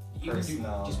you can do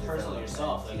Personal just personal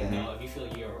yourself. Like development, if you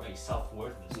feel your like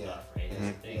self-worth and Yeah. stuff, right? That's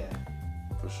the thing.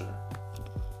 Yeah. For sure.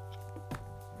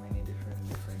 Many different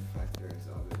factors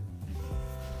of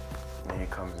it. And it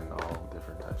comes in all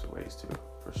different types of ways too.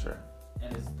 For sure.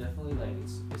 And it's definitely like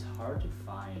it's hard to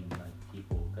find like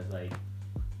people because like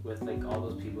with like all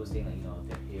those people saying like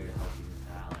they're here to help you and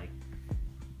that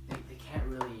like they can't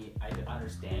really either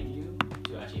understand you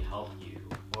to actually help you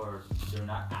or they're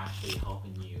not actually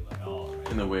helping you at all,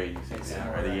 right? In the way you think It's they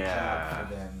more are. a Yeah. job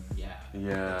for them. Yeah.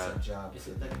 Yeah. It's a job It's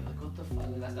for like them. what the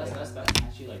fuck? That's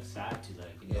actually like sad to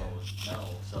like know.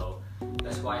 So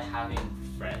that's why having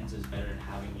friends is better than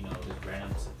having this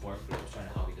random support groups trying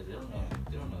to help you because they don't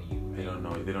know you. They don't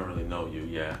know. They don't really know you.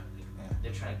 Yeah.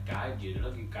 They're trying to guide you. They're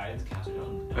looking guidance counselor.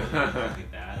 They don't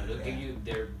like that. They'll give you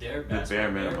their best. The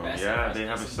bare their minimum. best Yeah. advice They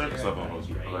have a based on surface their level advice, of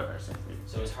people right? that are simply.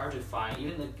 So it's hard to find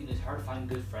it's hard to find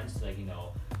good friends to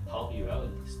help you out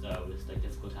with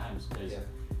difficult times because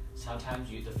sometimes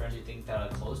the friends you think that are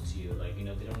close to you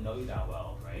they don't know you that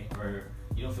well, right? Or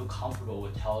you don't feel comfortable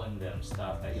with telling them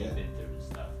stuff that you've been through and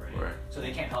stuff, right? Right. So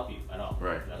they can't help you at all.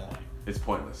 Right. At that point. It's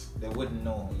pointless. They wouldn't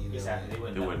know either. Exactly.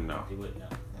 way. They wouldn't know. They wouldn't know.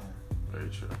 Yeah, Very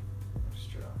true. that's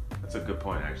true. That's a good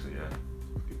point, actually. Yeah.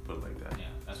 If you put it like that. Yeah,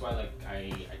 that's why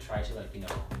I try to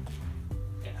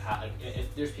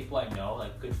if there's people I know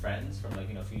good friends from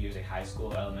a few years high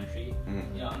school, elementary,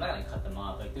 Mm. I'm not gonna cut them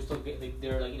off. They're still good.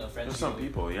 They're friends. There's with some you.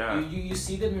 people, yeah. You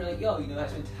see them, you're like, yo, I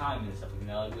spend time and stuff.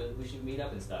 We should meet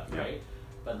up and stuff, Yeah. right?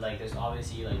 But there's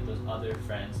obviously those other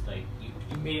friends you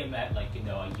may have met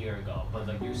a year ago, but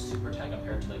you're super tight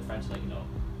compared to friends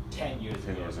 10 years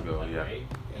 10 ago. years or ago, something, yeah. Right?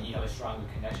 And you have a stronger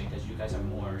connection because you guys are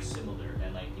more similar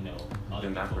than other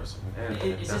Than that people. person.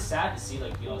 It's just sad to see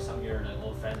some of your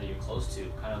old friends that you're close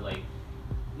to kind of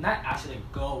not actually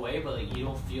go away, but you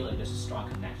don't feel there's a strong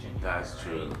connection. That's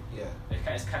anymore, true. Yeah.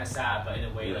 Right? It's kind of sad, but in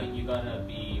a way, Yeah. you gotta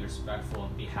be respectful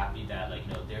and be happy that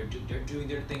they're doing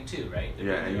their thing too, right? They're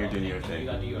Yeah, and their you're own doing your and thing. You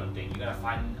gotta do your own thing. You gotta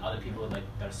find other people that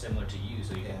are similar to you,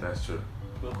 so you can That's true.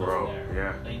 go Grow, from there.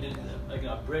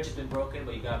 yeah. A bridge has been broken,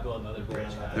 but you gotta build another bridge.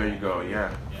 There you go,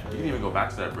 yeah. Yeah. You can even go back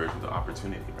to that bridge with the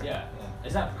opportunity, right? Yeah.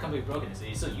 It's not completely broken.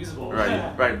 It's still usable.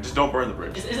 Right, right. Just don't burn the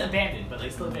bridge. It's abandoned, but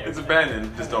it's still there. It's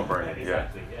abandoned, just don't burn it.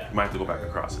 Exactly. Yeah. Yeah. You might have to go back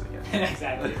across it again.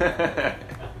 Exactly.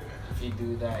 If you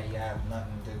do that, you have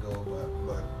nothing to go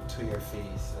but to your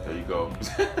face. There you go.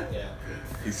 Yeah.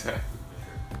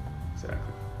 Exactly.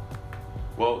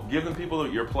 Well, give them people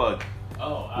your plug.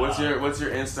 Oh. What's your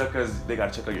Insta? Because they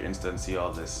gotta check out your Insta and see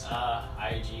all this.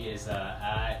 IG is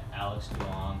at Alex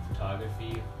Duong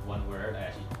Photography. One word. I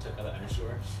actually took out the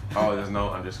underscore. Oh, there's no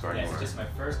underscore Yeah, anymore. it's just my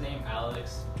first name,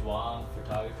 Alex Duong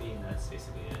Photography, and that's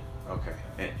basically it. Okay.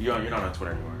 And you're not on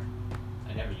Twitter anymore.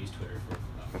 I never used Twitter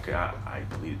for. Okay, I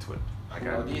deleted Twitter. I How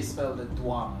got do you spell the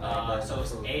Duong? So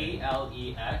it's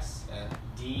ALEX Yeah.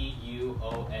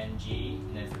 DUONG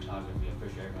and then photography. I'm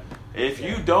pretty sure everyone. If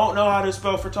you don't know how to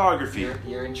spell photography,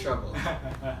 You're in trouble.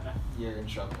 You're in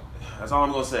trouble. that's all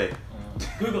I'm gonna say.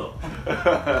 Google.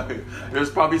 There's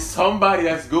probably somebody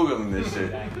that's Googling this shit.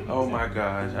 Exactly, Oh my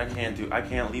gosh, I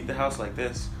can't leave the house like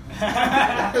this.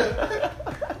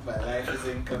 My life is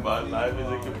incomplete. My life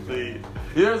is incomplete.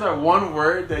 There's that one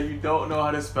word that you don't know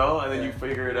how to spell, and then you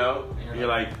figure it out. And you're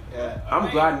like, Yeah. I'm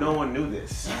glad no one knew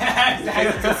this.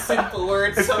 It's a simple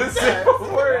word It's sometimes. a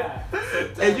simple word. Yeah.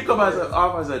 And you come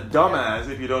off as a dumbass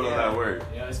if you don't know that word.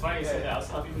 Yeah, it's funny you said that. I was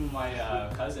helping my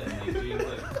cousin doing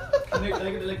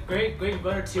grade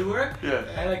 1 or 2 work. Yeah.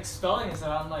 And spelling and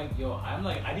stuff.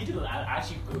 I need to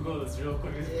actually Google this real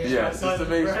quick. Yeah, just to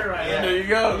make sure. Right? Yeah, there you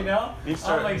go. You know? You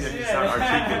start, I'm you shit. sound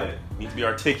articulate. Need to be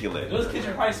articulate. Those kids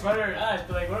are probably smarter than us,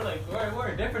 but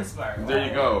we're different smart. There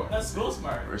you go. Not school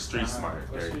smart. We're street smart.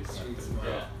 We're There, street smart.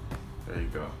 Yeah. there you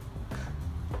go.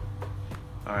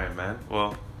 All right, man.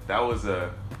 Well, that was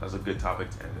a good topic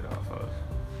to end it off of.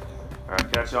 All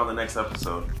right, catch you on the next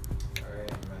episode. Alright,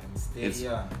 man. Stay It's-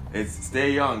 young. It's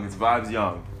stay young. It's vibes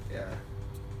young. Yeah.